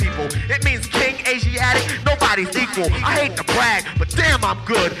many people. It means king, Asiatic, nobody's equal. I hate to brag, but damn, I'm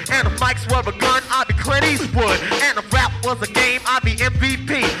good. And if mics were a gun, I'd be Clint Eastwood. And if rap was a game, I'd be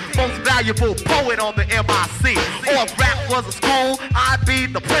MVP. Most valuable poet on the MIC. Or if rap was a school, I'd be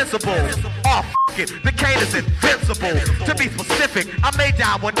the principal. Oh, f it, the Kane is invincible. To be specific, I may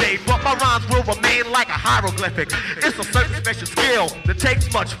die one day, but my rhymes will remain like a hieroglyphic. It's a certain special skill that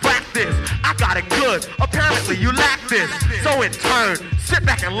takes much practice. I got it good, apparently you lack this. So in turn, sit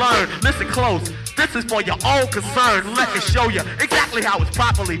back and learn. Listen close, this is for your own concern. Let me show you exactly how it's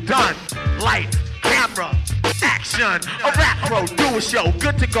properly done. Light, camera, action. A rap pro, do a show,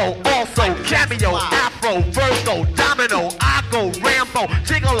 good to go. Also, cameo, afro, Virgo, domino, I go Rambo,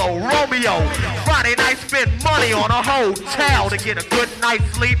 Gigolo, Romeo. Friday night, spend money on a hotel to get a good night's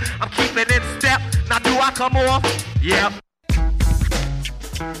sleep. I'm keeping in step. Now do I come off? Yep.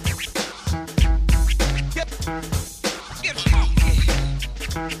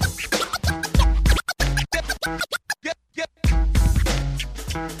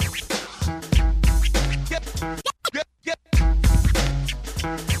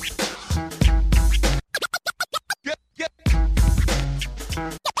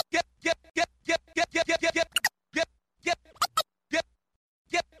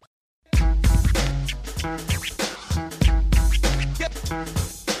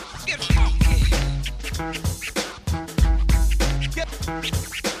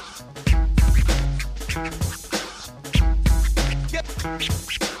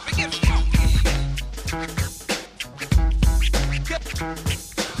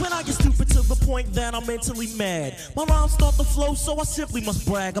 When I get stupid to the point that I'm mentally mad, my rhymes start to flow, so I simply must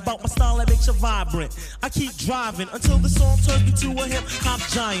brag about my style that makes you vibrant. I keep driving until the song turns me to a hip-hop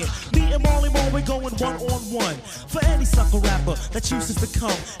giant. Me and Marley Marl, we're going one-on-one for any sucker rapper that chooses to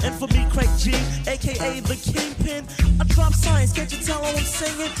come. And for me, Craig G, a.k.a. the Kingpin, I drop science, can't you tell how I'm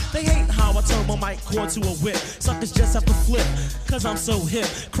singing? They hate how I turn my mic cord to a whip. Suckers just have to flip, cause I'm so hip.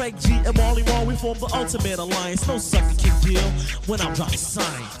 Craig G and Marley Marl, we form the ultimate alliance. No sucker can deal when I'm dropping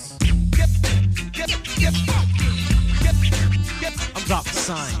science. I'm dropping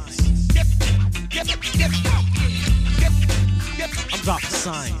science. I'm dropping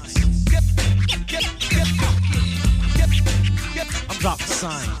science. I'm dropping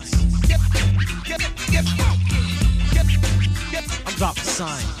science. I'm dropping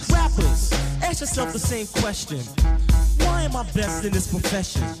science. Rappers, ask yourself the same question. Why am I best in this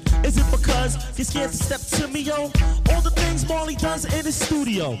profession? Is it because you're scared to step to me, yo? All the things Marley does in his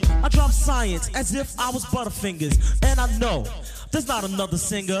studio. I drop science as if I was Butterfingers. And I know there's not another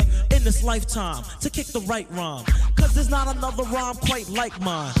singer in this lifetime to kick the right rhyme. Cause there's not another rhyme quite like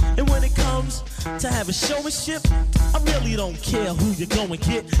mine. And when it comes to having showmanship, I really don't care who you go and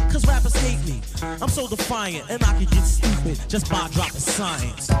get. Cause rappers hate me. I'm so defiant and I can get stupid just by dropping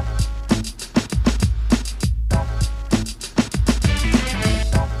science.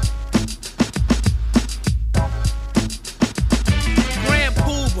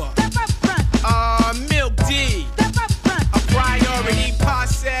 Milk D, a priority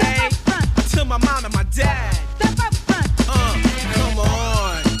posse to my mom and my dad. Come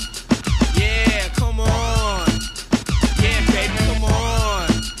on, yeah, come on, yeah, baby, come on,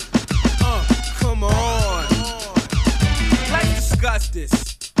 come on. Let's discuss this.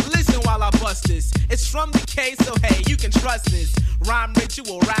 Listen while I bust this. It's from the K, so hey, you can trust this. Rhyme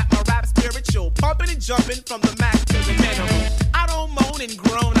ritual, rap my rap spiritual, pumping and jumping from the max to the minimum. I don't moan and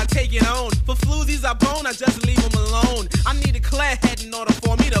groan, I take it on. For floozies I bone, I just leave them alone. I need a clear head in order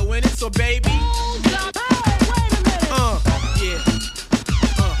for me to win it, so baby. Yeah.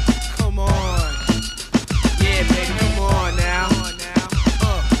 Come on. Yeah, baby, come on now.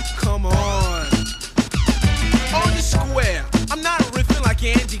 Come on. On the square, I'm not riffing like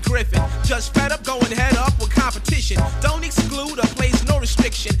Andy Griffin. Just fed up going head up with competition. Don't exclude or place no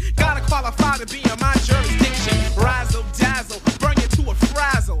restriction. Gotta qualify to be in my jurisdiction. Razzle dazzle, burn you to a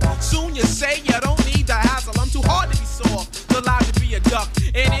frazzle. Soon you say you don't need the hassle. I'm too hard to be soft, too loud to be a duck.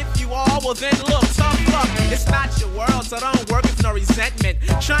 And if you are, well then look, tough luck. It's not your world, so don't work with no resentment.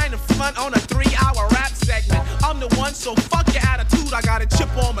 Trying to front on a 3-hour rap segment. I'm the one, so fuck your attitude. I got a chip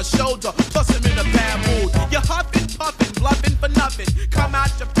on my shoulder, plus I'm in a bad mood. You're huffing, puffing, bluffing for nothing. Come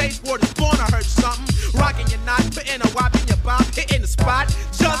out your face, word is born, I heard something. Rocking your knot, putting a whop in your bop, hitting the spot,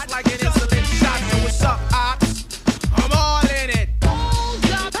 just like an insulin shot. So what's up, ops? I'm all in it.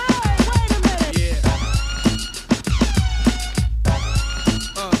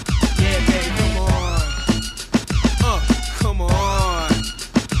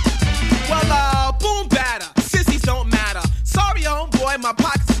 My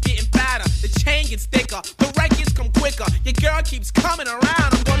pockets is getting fatter, the chain gets thicker, the records come quicker. Your girl keeps coming around,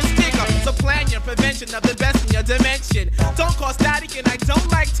 I'm gonna stick her. So plan your prevention of the best in your dimension. Don't cause static and I don't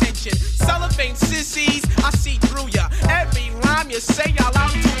like tension. Cellophane sissies, I see through ya. Every rhyme you say, I'll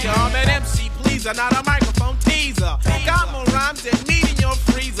outdo ya. I'm an MC pleaser, not a microphone teaser. Got more rhymes than meat in your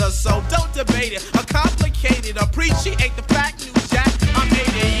freezer, so don't debate it or complicate it. Appreciate the fact, new jack, I made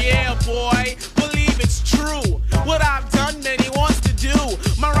it, yeah boy. Believe it's true. What I've done, many wants to do.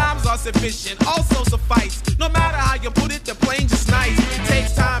 My rhymes are sufficient, also suffice. No matter how you put it, the plain just nice. It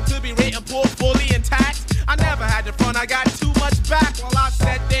takes time to be written, pulled fully intact. I never had the front, I got too much back. While I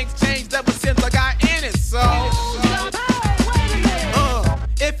said things changed ever since I got in it, so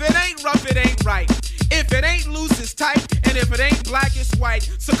if it ain't rough, it ain't right. If it ain't loose, it's tight. And if it ain't black, it's white.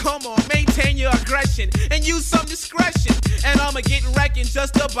 So come on, maintain your aggression and use some discretion. And I'ma get wrecked in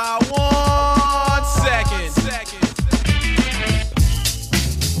just about 1 second.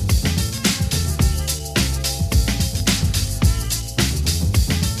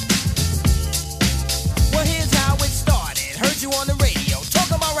 Well, here's how it started. Heard you on the radio,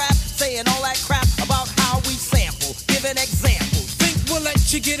 talking about rap, saying all that crap about how we sample, giving examples. Think we'll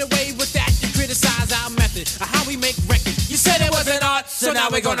let you get away with that? You criticize our method of how we make records. You said it wasn't art, so now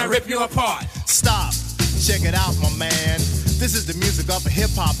we're gonna rip you apart. Stop, check it out, my man. This is the music of a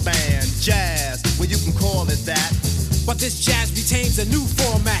hip-hop band. Jazz, well you can call it that. But this jazz retains a new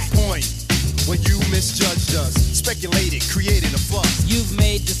format. Point, when you misjudged us, speculated, created a fuss. You've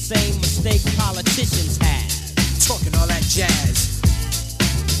made the same mistake politicians have. Talking all that jazz.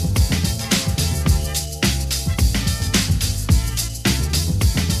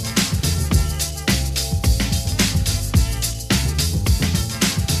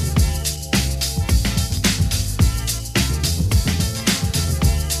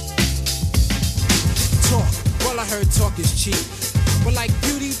 I heard talk is cheap, but like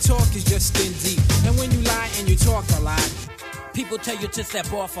beauty, talk is just skin deep. And when you lie and you talk a lot, people tell you to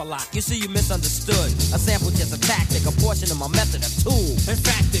step off a lot. You see, you misunderstood. A sample just a tactic, a portion of my method, a tool. In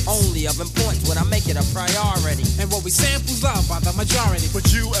fact, it's only of importance when I make it a priority. And what we samples loved by the majority.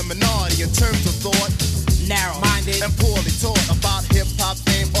 But you a minority in terms of thought, narrow-minded and poorly taught about hip-hop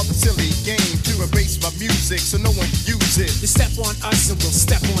fame or the silly game to erase my music so no one can use it. You step on us and we'll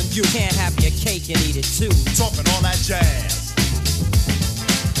step on you. Can't have your cake and eat it too. Talking all that jazz.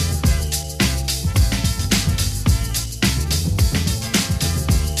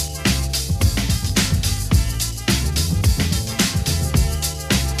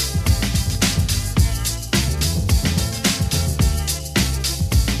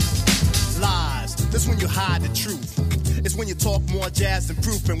 When you hide the truth, it's when you talk more jazz than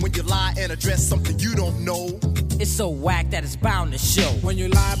proof, and when you lie and address something you don't know. It's so whack that it's bound to show. When you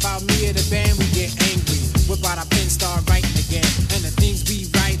lie about me or the band, we get angry. Whip out our pen, start writing again, and the things we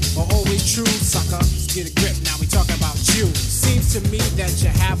write are always true. Sucker, get a grip. Now we talking about you. Seems to me that you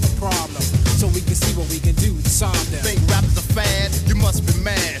have a problem, so we can see what we can do to solve them. Think rap is a fad? You must be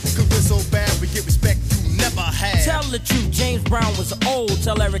mad, 'cause we're so bad we get respect you never had. Tell the truth, James Brown was old.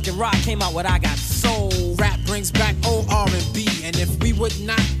 Tell Eric and Rock came out with I Got Soul. Rap brings back old R&B, and if we would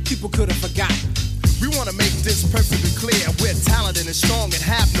not, people could have forgotten. We want to make this perfectly clear. We're talented and strong and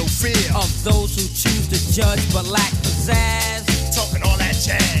have no fear of those who choose to judge but lack pizzazz. Talking all that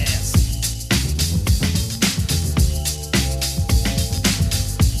jazz.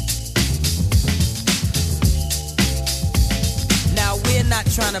 Now we're not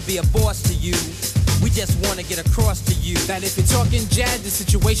trying to be a boss to you. We just want to get across to you that if you're talking jazz, the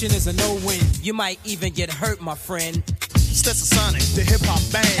situation is a no-win. You might even get hurt, my friend. Stetsasonic, the hip-hop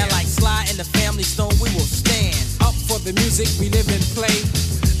band. And like Sly and the Family Stone, we will stand up for the music we live and play,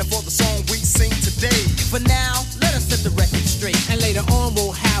 and for the song we sing today. For now, let us set the record straight, and later on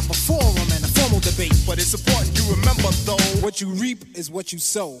we'll have a forum and a formal debate. But it's important you remember, though, what you reap is what you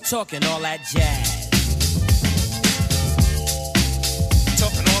sow. Talking all that jazz.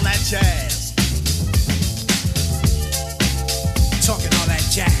 Talking all that jazz. Talking all that